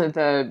of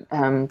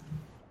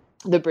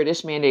the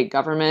British mandate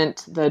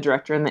government. The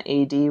director and the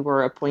AD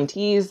were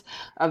appointees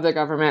of the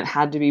government,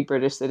 had to be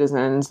British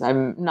citizens.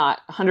 I'm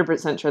not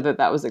 100% sure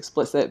that was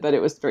explicit, but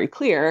it was very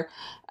clear.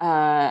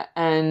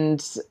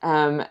 And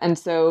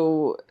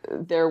so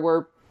there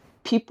were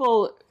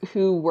people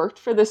who worked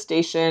for the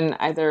station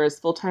either as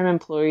full-time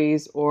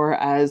employees or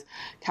as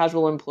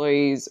casual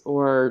employees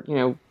or,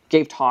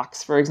 gave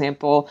talks, for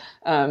example,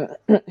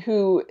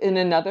 who in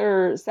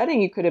another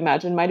setting you could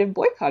imagine might have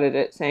boycotted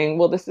it, saying,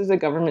 well, this is a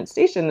government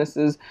station. This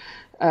is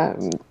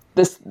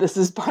this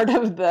is part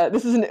of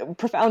this is a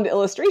profound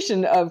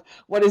illustration of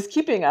what is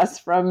keeping us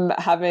from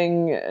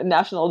having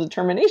national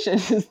determination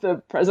is the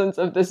presence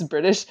of this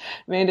British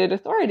mandate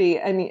authority.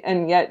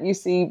 And yet you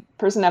see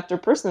person after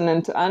person,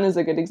 and Touqan is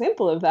a good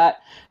example of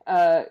that,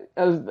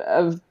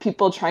 of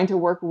people trying to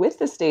work with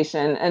the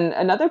station. And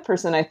another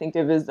person I think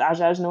of is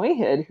Ajaj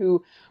Noahid,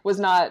 who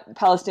was not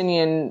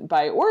Palestinian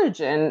by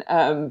origin,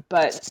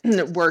 but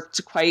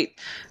worked quite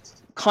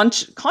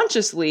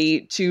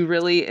consciously to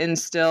really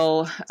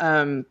instill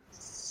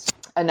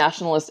a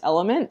nationalist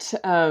element,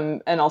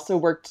 and also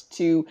worked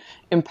to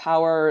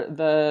empower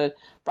the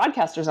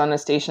broadcasters on the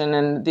station.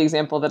 And the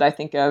example that I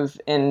think of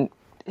in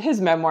his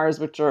memoirs,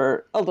 which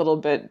are a little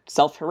bit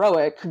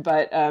self-heroic,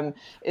 but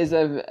is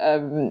of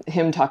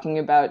him talking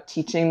about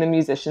teaching the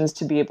musicians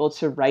to be able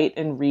to write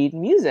and read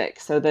music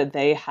so that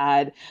they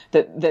had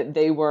that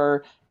they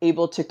were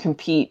able to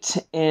compete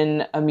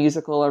in a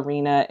musical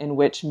arena in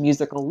which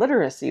musical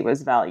literacy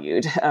was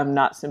valued,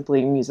 not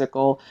simply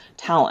musical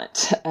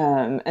talent.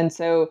 And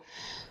so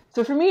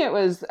for me, it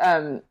was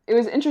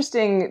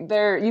interesting.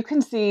 There you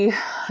can see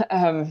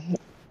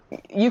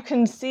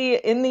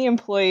in the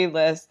employee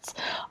lists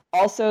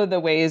also the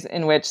ways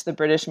in which the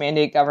British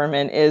mandate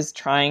government is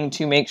trying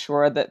to make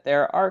sure that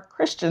there are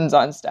Christians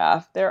on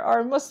staff, there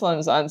are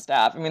Muslims on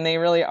staff. I mean, they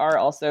really are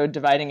also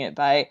dividing it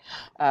by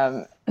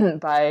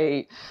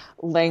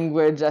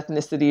language,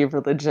 ethnicity,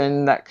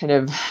 religion, that kind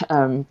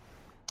of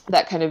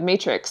that kind of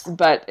matrix.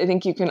 But I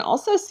think you can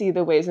also see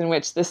the ways in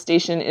which this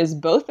station is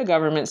both a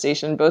government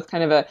station, both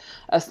kind of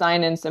a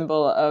sign and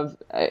symbol of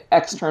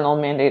external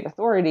mandate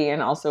authority,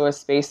 and also a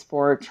space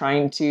for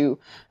trying to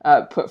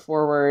put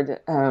forward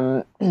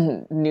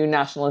new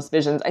nationalist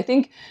visions. I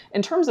think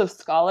in terms of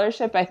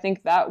scholarship, I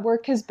think that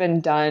work has been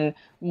done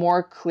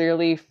more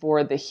clearly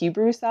for the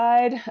Hebrew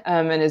side,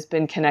 and has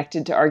been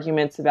connected to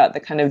arguments about the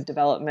kind of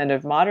development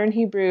of modern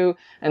Hebrew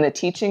and the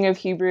teaching of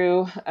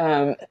Hebrew,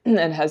 and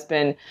has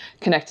been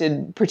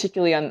connected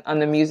particularly on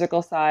the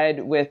musical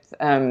side with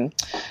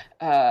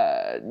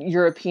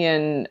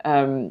European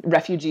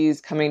refugees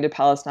coming to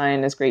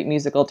Palestine as great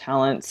musical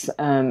talents,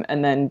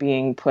 and then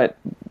being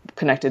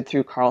connected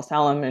through Carl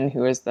Salomon,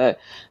 who is the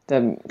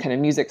kind of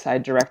music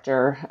side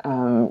director,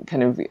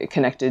 kind of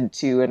connected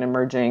to an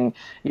emerging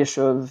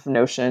Yishuv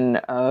notion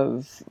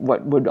of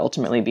what would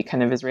ultimately be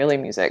kind of Israeli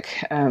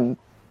music. And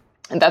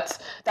that's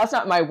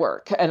not my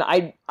work, and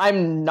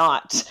I'm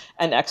not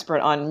an expert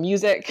on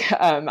music.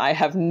 I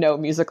have no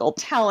musical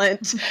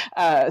talent,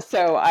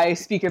 so I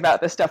speak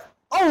about this stuff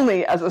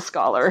only as a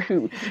scholar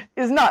who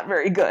is not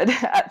very good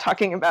at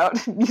talking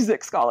about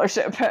music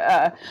scholarship.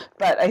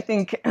 But I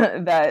think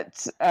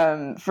that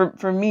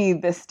for me,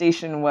 this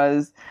station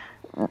was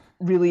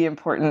really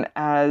important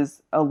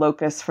as a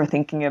locus for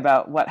thinking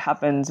about what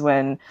happens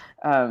when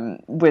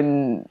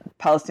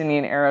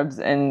Palestinian Arabs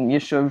and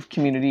Yishuv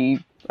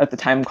community, at the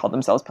time called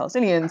themselves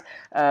Palestinians,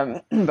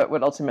 but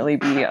would ultimately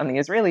be on the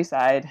Israeli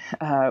side,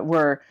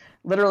 were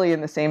literally in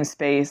the same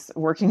space,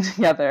 working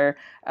together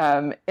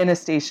in a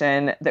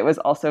station that was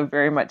also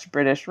very much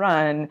British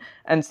run.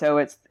 And so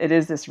it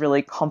is this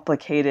really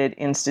complicated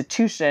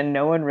institution.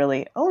 No one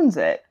really owns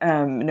it.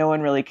 No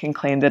one really can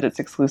claim that it's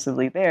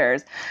exclusively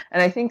theirs.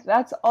 And I think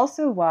that's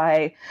also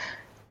why,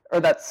 or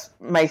that's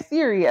my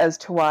theory as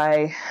to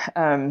why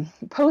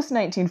post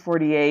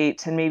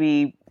 1948 and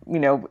maybe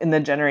in the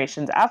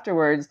generations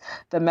afterwards,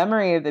 the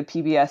memory of the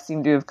PBS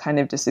seemed to have kind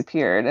of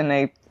disappeared. And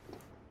I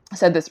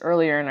said this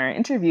earlier in our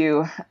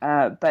interview,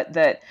 but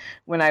that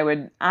when I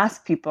would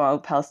ask people,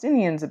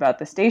 Palestinians, about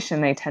the station,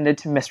 they tended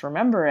to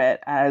misremember it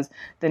as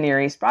the Near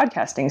East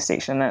Broadcasting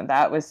Station.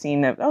 That was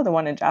seen as, the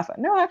one in Jaffa.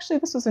 No, actually,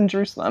 this was in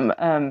Jerusalem.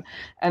 And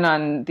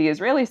on the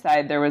Israeli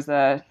side, there was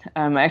I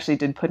actually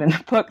did put in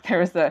the book, there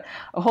was a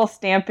whole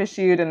stamp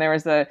issued, and there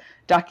was a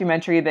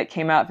documentary that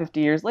came out 50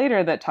 years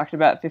later that talked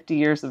about 50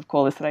 years of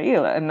Kol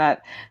Israel, and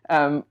that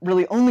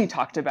really only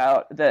talked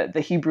about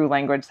the Hebrew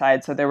language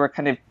side. So there were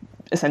kind of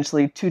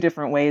essentially two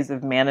different ways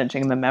of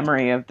managing the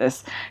memory of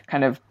this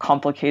kind of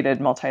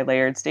complicated,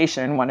 multi-layered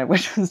station, one of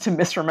which was to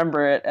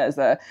misremember it as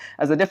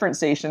a different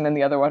station, and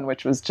the other one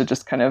which was to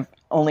just kind of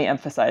only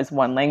emphasize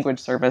one language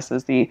service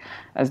as the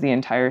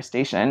entire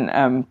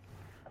station.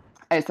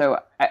 So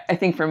I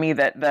think for me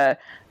that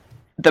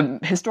the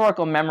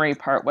historical memory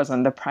part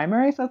wasn't the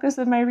primary focus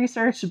of my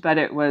research, but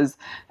it was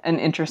an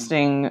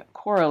interesting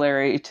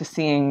corollary to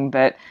seeing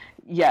that,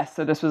 yes,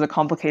 so this was a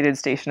complicated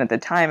station at the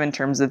time in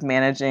terms of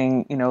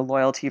managing,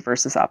 loyalty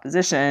versus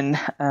opposition,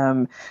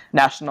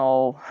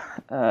 national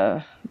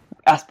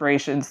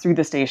aspirations through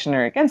the station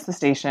or against the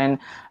station,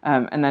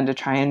 and then to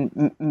try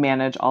and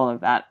manage all of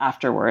that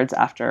afterwards,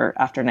 after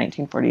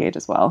 1948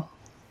 as well.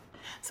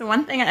 So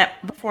one thing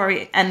before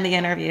we end the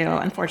interview,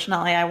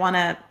 unfortunately, I want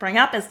to bring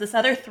up is this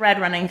other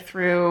thread running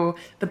through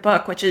the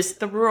book, which is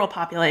the rural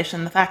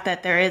population, the fact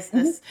that there is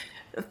this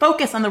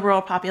focus on the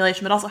rural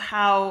population, but also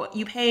how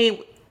you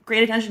pay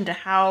great attention to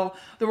how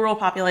the rural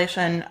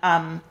population,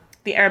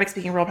 the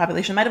Arabic-speaking rural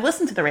population, might have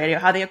listened to the radio,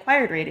 how they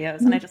acquired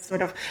radios. And I just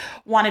sort of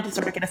wanted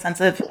to get a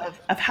sense of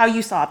how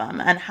you saw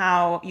them and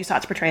how you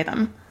sought to portray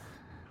them.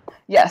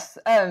 Yes.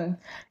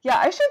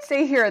 I should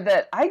say here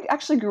that I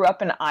actually grew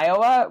up in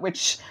Iowa,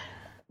 which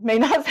may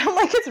not sound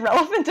like it's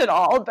relevant at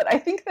all, but I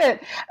think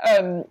that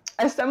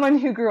as someone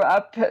who grew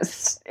up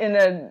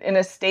in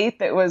a state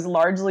that was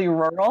largely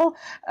rural,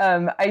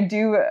 I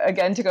do,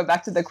 again, to go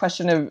back to the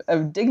question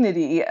of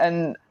dignity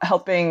and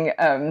helping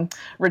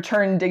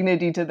return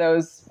dignity to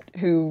those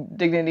who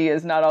dignity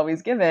is not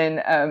always given,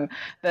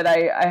 that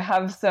I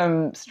have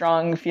some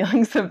strong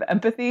feelings of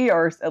empathy,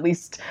 or at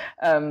least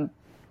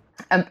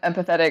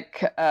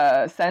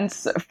empathetic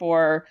sense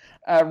for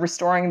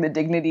restoring the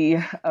dignity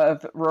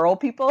of rural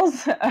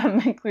peoples,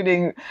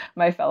 including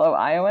my fellow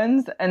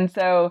Iowans. And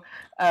so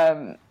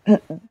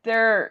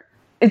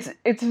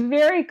it's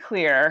very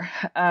clear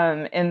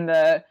in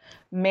the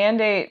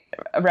mandate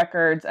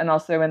records and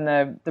also in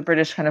the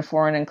British kind of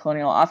Foreign and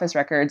Colonial Office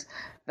records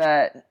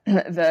that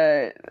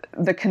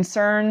the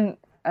concern,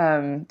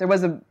 there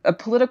was a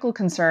political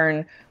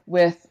concern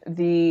with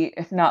the,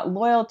 if not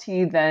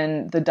loyalty,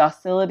 then the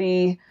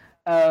docility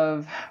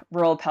of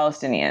rural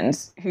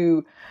Palestinians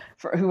who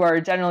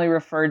are generally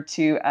referred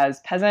to as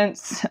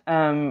peasants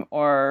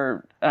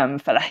or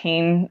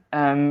falahin,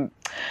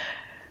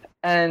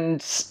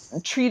 and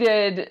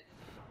treated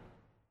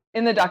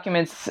in the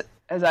documents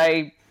as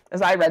I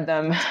read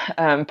them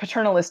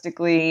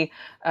paternalistically,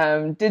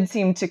 did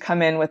seem to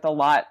come in with a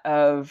lot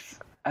of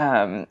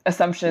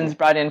assumptions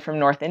brought in from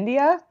North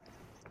India.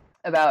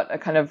 about a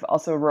kind of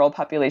also rural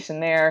population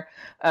there.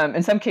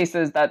 In some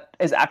cases, that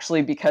is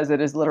actually because it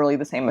is literally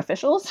the same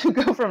officials who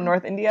go from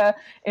North India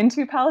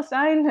into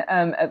Palestine,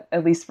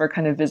 at least for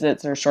kind of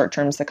visits or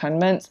short-term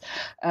secondments.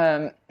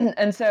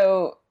 And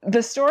so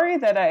the story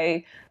that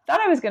I thought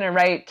I was going to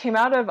write came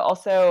out of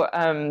also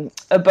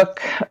a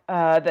book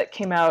that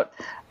came out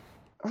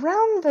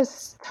around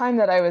this time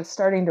that I was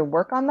starting to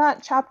work on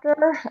that chapter,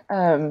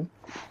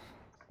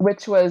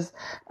 which was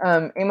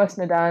Amos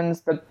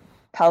Nadan's The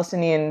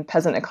Palestinian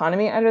Peasant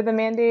Economy Under the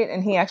Mandate.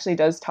 And he actually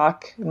does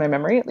talk, in my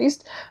memory at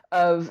least,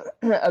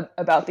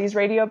 about these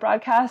radio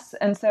broadcasts.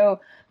 And so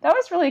that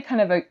was really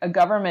kind of a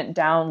government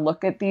down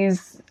look at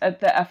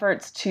the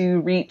efforts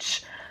to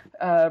reach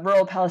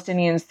rural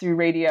Palestinians through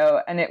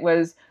radio. And it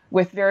was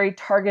with very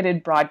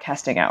targeted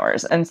broadcasting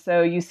hours. And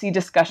so you see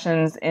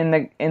discussions in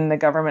the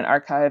government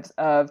archives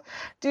of,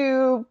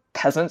 do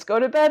peasants go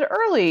to bed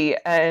early?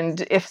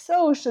 And if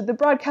so, should the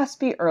broadcast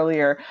be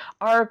earlier?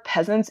 Are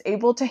peasants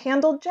able to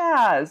handle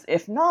jazz?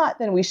 If not,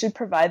 then we should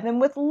provide them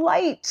with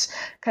light,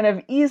 kind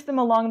of ease them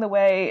along the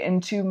way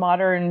into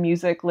modern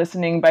music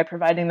listening by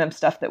providing them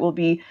stuff that will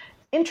be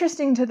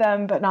interesting to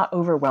them, but not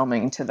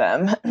overwhelming to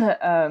them.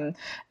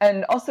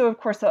 And also, of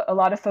course, a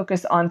lot of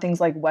focus on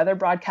things like weather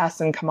broadcasts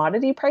and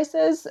commodity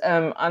prices,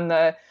 on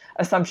the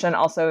assumption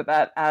also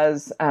that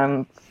as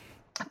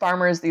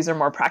farmers, these are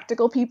more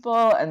practical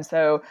people, and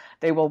so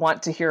they will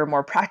want to hear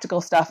more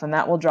practical stuff, and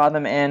that will draw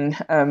them in.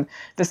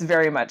 This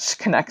very much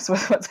connects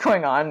with what's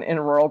going on in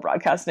rural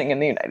broadcasting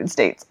in the United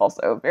States,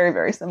 also very,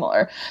 very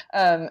similar.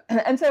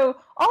 And so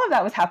all of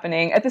that was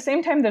happening. At the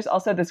same time, there's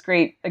also this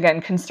great,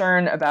 again,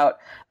 concern about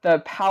the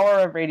power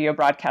of radio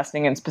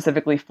broadcasting and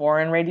specifically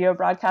foreign radio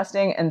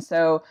broadcasting. And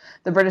so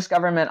the British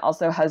government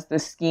also has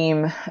this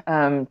scheme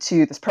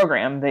this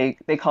program,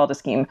 they call it a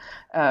scheme,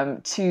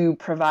 to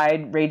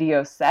provide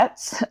radio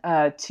sets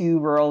to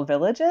rural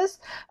villages.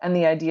 And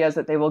the idea is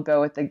that they will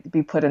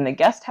be put in the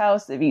guest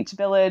house of each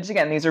village.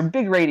 Again, these are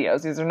big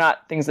radios. These are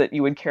not things that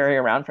you would carry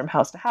around from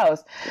house to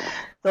house.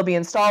 They'll be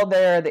installed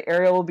there. The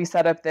area will be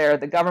set up there.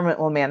 The government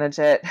will manage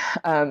it.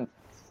 And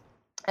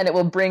it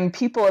will bring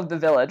people of the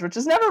village, which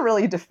is never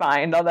really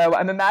defined, although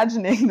I'm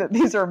imagining that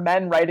these are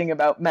men writing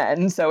about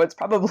men. So it's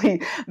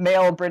probably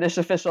male British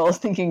officials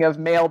thinking of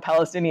male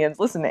Palestinians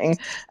listening.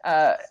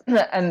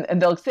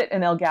 And they'll sit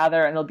and they'll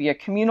gather, and it'll be a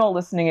communal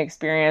listening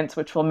experience,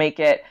 which will make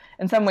it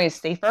in some ways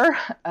safer.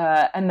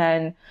 And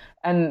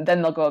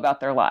then they'll go about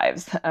their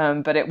lives.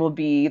 But it will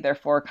be,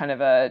 therefore, kind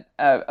of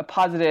a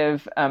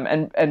positive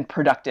and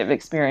productive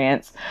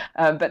experience.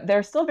 But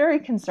they're still very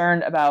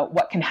concerned about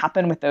what can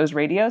happen with those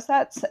radio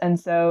sets. And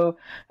so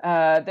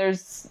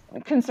there's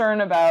concern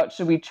about,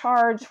 should we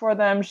charge for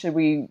them? Should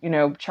we,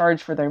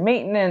 charge for their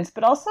maintenance?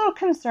 But also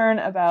concern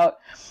about,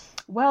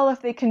 well,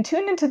 if they can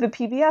tune into the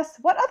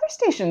PBS, what other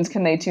stations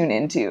can they tune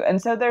into?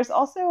 And so there's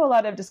also a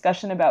lot of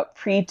discussion about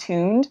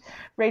pre-tuned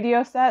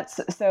radio sets.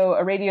 So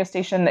a radio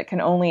station that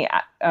can only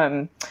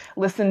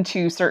listen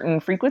to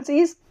certain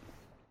frequencies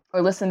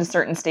or listen to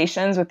certain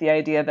stations, with the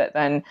idea that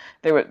then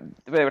they would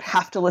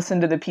have to listen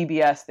to the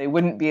PBS. They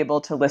wouldn't be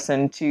able to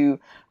listen to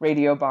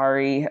Radio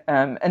Bari.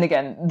 And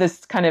again,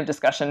 this kind of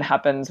discussion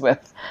happens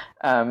with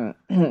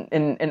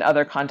in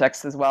other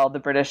contexts as well. The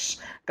British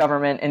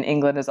government in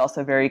England is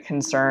also very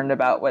concerned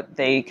about what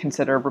they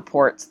consider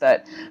reports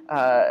that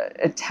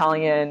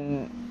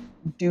Italian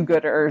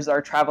do-gooders are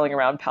traveling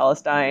around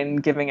Palestine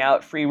giving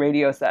out free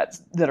radio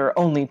sets that are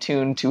only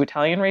tuned to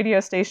Italian radio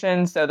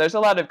stations. So there's a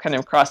lot of kind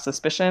of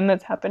cross-suspicion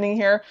that's happening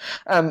here.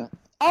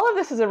 All of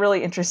this is a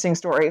really interesting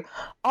story.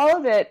 All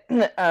of it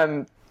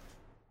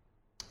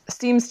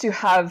seems to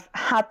have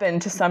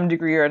happened to some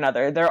degree or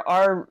another. There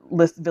are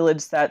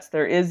village sets.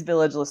 There is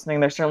village listening.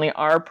 There certainly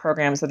are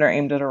programs that are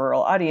aimed at a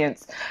rural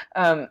audience.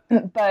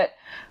 But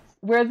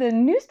where the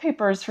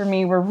newspapers for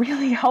me were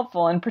really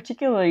helpful, and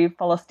particularly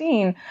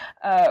Palestine,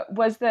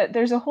 was that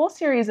there's a whole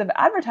series of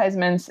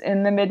advertisements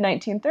in the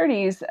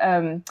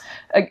mid-1930s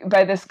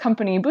by this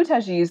company,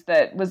 Boutagi's,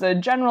 that was a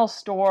general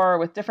store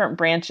with different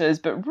branches,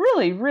 but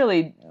really,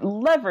 really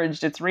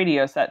leveraged its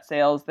radio set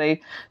sales.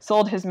 They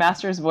sold his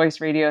master's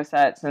voice radio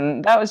sets,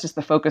 and that was just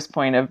the focus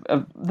point of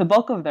the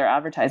bulk of their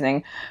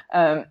advertising.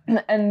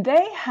 And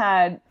they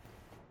had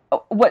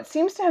what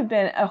seems to have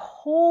been a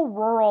whole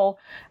rural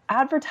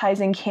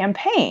advertising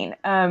campaign,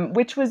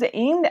 which was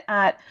aimed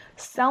at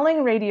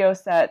selling radio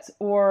sets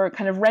or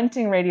kind of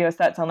renting radio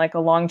sets on like a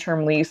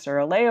long-term lease or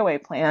a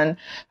layaway plan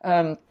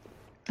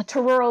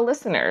to rural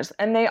listeners.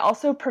 And they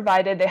also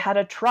they had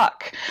a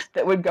truck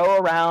that would go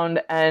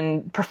around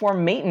and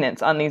perform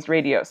maintenance on these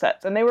radio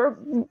sets. And they were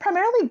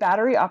primarily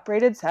battery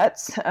operated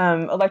sets.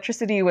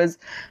 Electricity was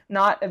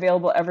not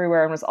available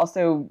everywhere and was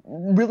also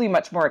really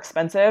much more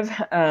expensive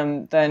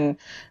than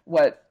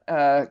what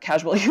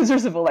casual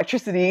users of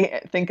electricity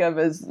think of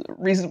as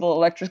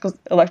reasonable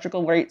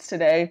electrical rates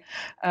today.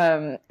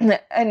 And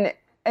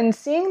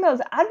seeing those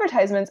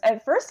advertisements,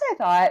 at first I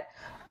thought,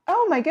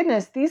 Oh my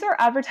goodness, these are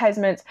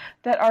advertisements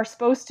that are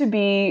supposed to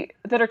be,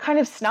 that are kind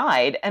of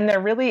snide, and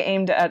they're really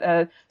aimed at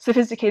a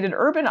sophisticated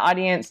urban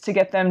audience to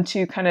get them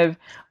to kind of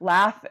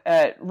laugh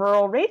at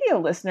rural radio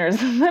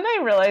listeners. And then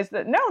I realized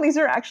that no, these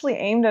are actually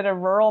aimed at a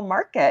rural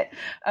market.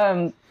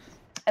 And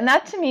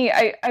that to me,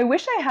 I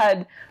wish I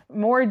had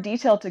more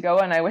detail to go,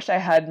 and I wish I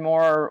had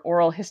more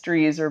oral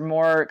histories or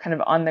more kind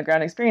of on the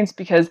ground experience,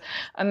 because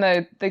on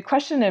the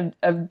question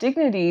of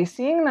dignity,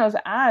 seeing those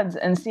ads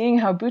and seeing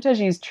how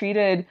Boutagy's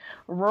treated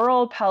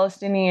rural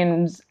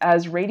Palestinians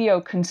as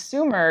radio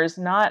consumers,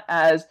 not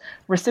as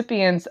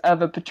recipients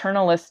of a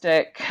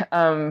paternalistic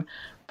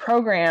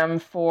program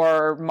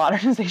for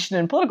modernization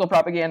and political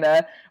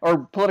propaganda or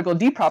political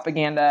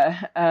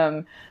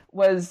depropaganda,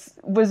 was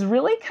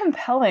really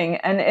compelling,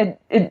 and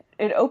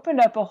it opened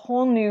up a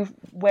whole new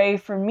way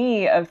for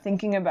me of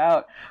thinking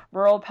about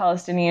rural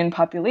Palestinian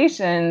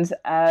populations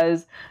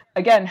as,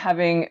 again,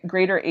 having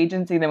greater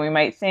agency than we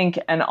might think,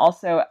 and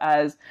also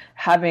as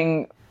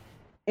having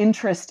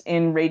interest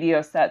in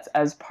radio sets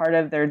as part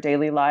of their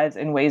daily lives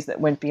in ways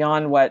that went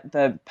beyond what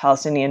the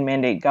Palestinian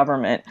Mandate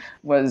government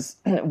was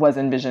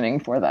envisioning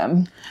for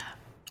them.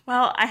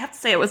 Well, I have to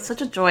say it was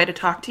such a joy to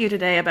talk to you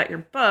today about your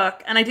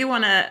book. And I do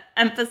want to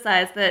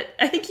emphasize that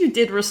I think you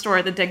did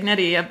restore the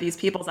dignity of these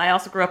peoples. I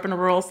also grew up in a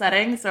rural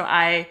setting, so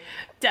I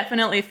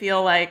definitely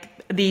feel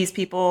like these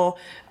people,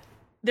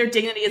 their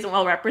dignity isn't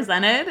well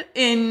represented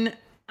in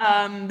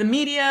the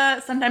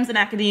media, sometimes in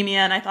academia.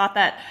 And I thought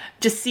that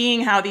just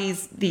seeing how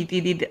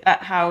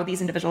how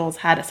these individuals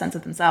had a sense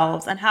of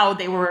themselves and how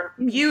they were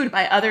viewed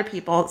by other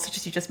people, such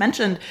as you just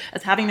mentioned,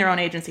 as having their own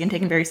agency and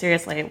taken very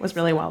seriously, was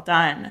really well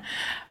done.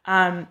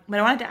 But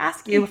I wanted to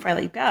ask you before I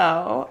let you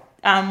go,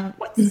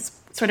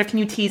 can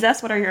you tease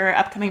us? What are your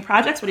upcoming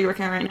projects? What are you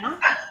working on right now?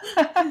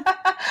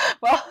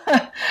 Well,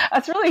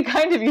 that's really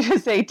kind of you to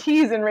say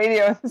tease and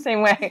radio in the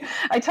same way.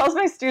 I tell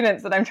my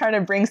students that I'm trying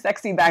to bring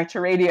sexy back to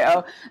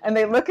radio, and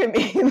they look at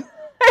me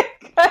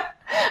like,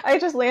 I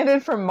just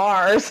landed from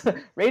Mars.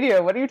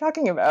 Radio, what are you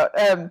talking about?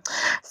 I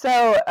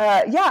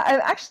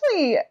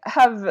actually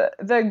have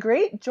the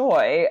great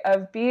joy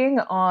of being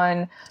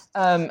on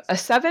a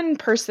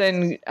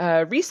 7-person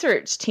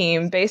research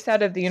team based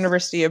out of the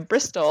University of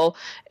Bristol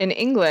in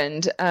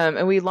England.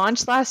 And we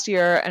launched last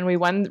year, and we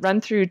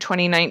run through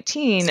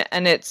 2019.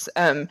 And it's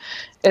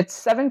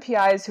 7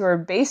 PIs who are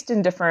based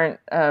in different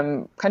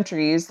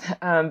countries,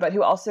 but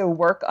who also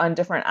work on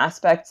different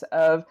aspects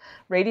of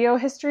radio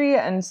history.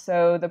 And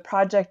so the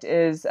project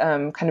is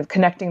kind of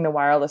connecting the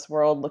wireless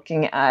world,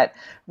 looking at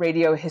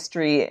radio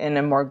history in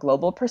a more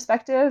global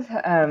perspective.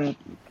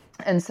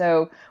 And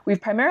so we've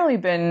primarily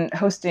been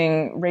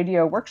hosting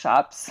radio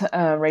workshops,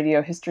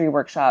 radio history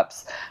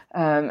workshops.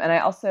 And I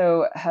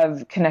also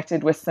have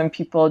connected with some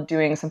people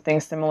doing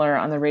something similar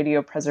on the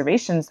radio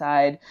preservation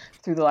side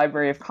through the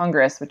Library of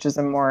Congress, which is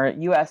a more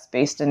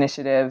US-based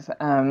initiative.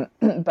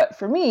 But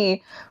for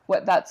me,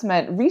 what that's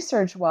meant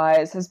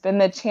research-wise has been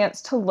the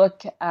chance to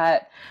look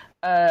at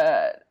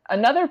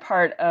another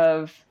part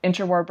of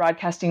interwar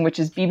broadcasting, which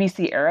is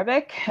BBC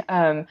Arabic.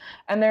 And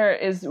there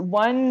is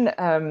one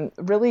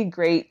really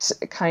great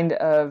kind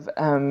of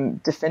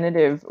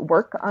definitive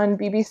work on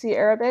BBC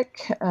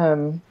Arabic,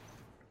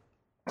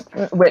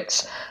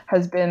 which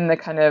has been the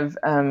kind of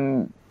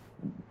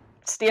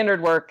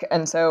standard work.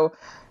 And so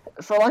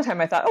for a long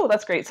time, I thought, oh,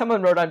 that's great.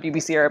 Someone wrote on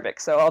BBC Arabic,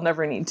 so I'll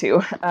never need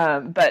to.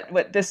 But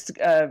what this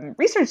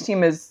research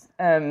team has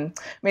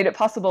made it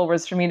possible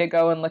was for me to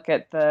go and look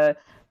at the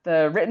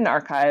written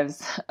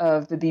archives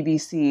of the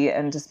BBC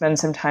and to spend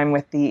some time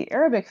with the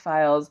Arabic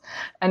files.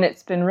 And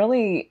it's been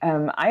really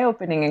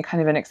eye-opening and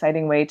kind of an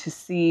exciting way to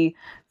see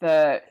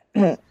how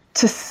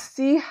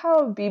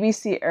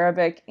BBC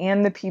Arabic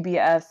and the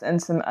PBS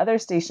and some other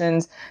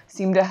stations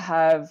seem to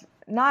have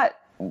not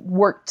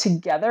worked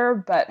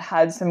together, but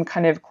had some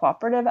kind of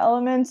cooperative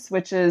elements,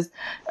 which is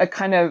a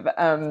kind of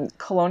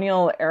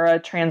colonial era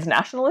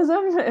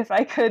transnationalism, if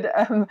I could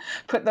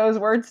put those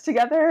words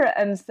together.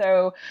 And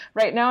so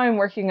right now I'm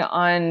working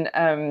on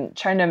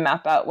trying to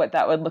map out what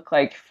that would look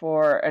like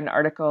for an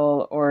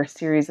article or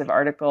series of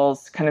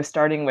articles, kind of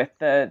starting with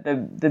the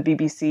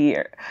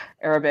BBC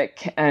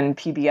Arabic and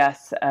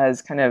PBS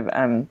as kind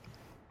of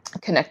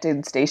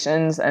connected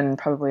stations, and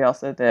probably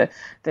also the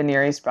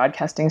Near East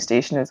Broadcasting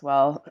Station as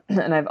well.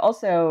 And I've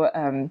also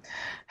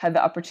had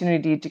the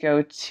opportunity to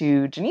go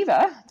to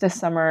Geneva this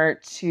summer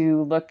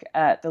to look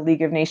at the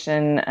League of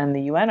Nations and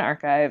the UN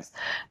archives.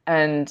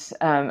 And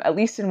at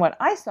least in what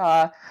I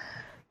saw,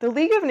 the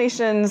League of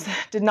Nations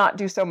did not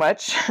do so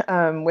much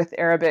with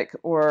Arabic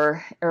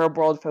or Arab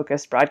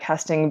world-focused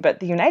broadcasting, but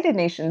the United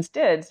Nations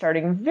did,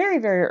 starting very,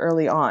 very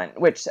early on,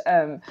 which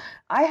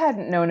I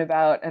hadn't known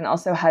about and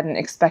also hadn't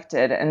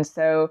expected. And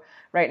so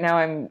right now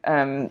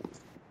I'm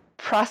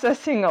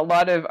processing a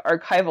lot of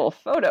archival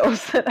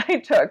photos that I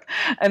took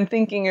and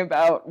thinking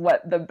about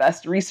what the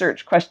best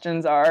research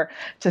questions are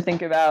to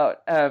think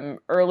about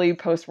early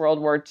post-World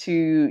War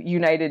II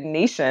United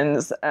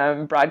Nations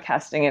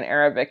broadcasting in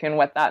Arabic and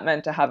what that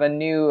meant to have a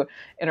new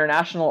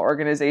international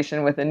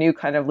organization with a new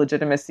kind of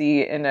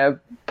legitimacy in a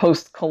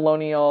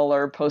post-colonial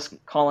or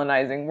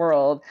post-colonizing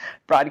world,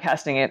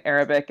 broadcasting in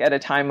Arabic at a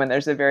time when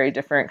there's a very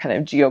different kind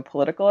of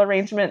geopolitical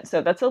arrangement.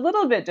 So that's a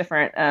little bit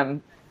different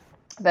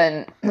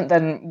than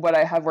what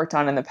I have worked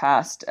on in the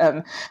past.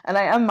 And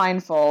I am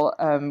mindful,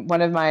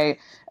 one of my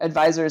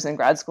advisors in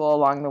grad school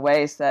along the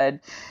way said,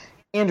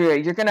 Andrea,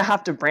 you're going to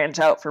have to branch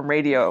out from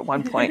radio at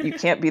one point. You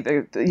can't be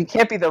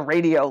the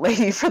radio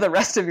lady for the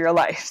rest of your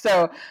life.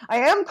 So I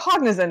am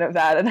cognizant of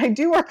that, and I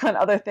do work on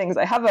other things.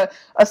 I have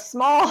a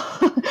small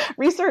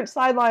research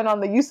sideline on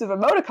the use of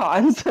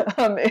emoticons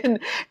in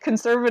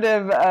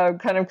conservative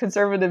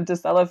to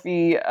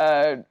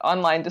Salafi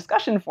online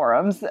discussion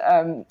forums,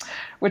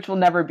 which will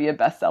never be a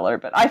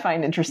bestseller, but I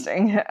find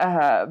interesting.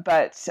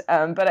 But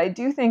I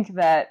do think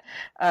that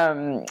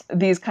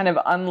these kind of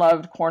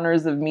unloved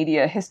corners of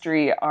media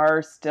history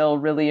are still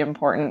really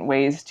important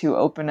ways to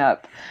open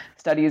up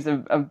studies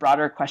of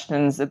broader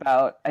questions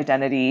about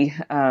identity,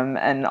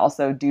 and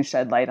also do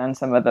shed light on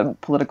some of the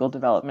political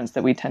developments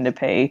that we tend to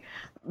pay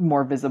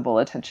more visible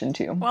attention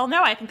to. Well,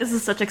 no, I think this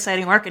is such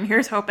exciting work, and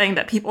here's hoping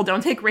that people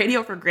don't take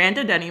radio for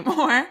granted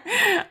anymore,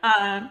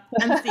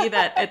 and see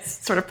that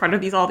it's sort of part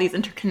of all these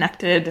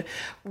interconnected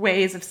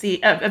ways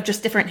of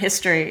just different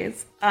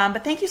histories.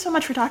 But thank you so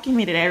much for talking to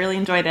me today. I really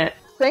enjoyed it.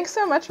 Thanks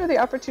so much for the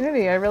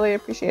opportunity. I really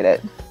appreciate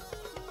it.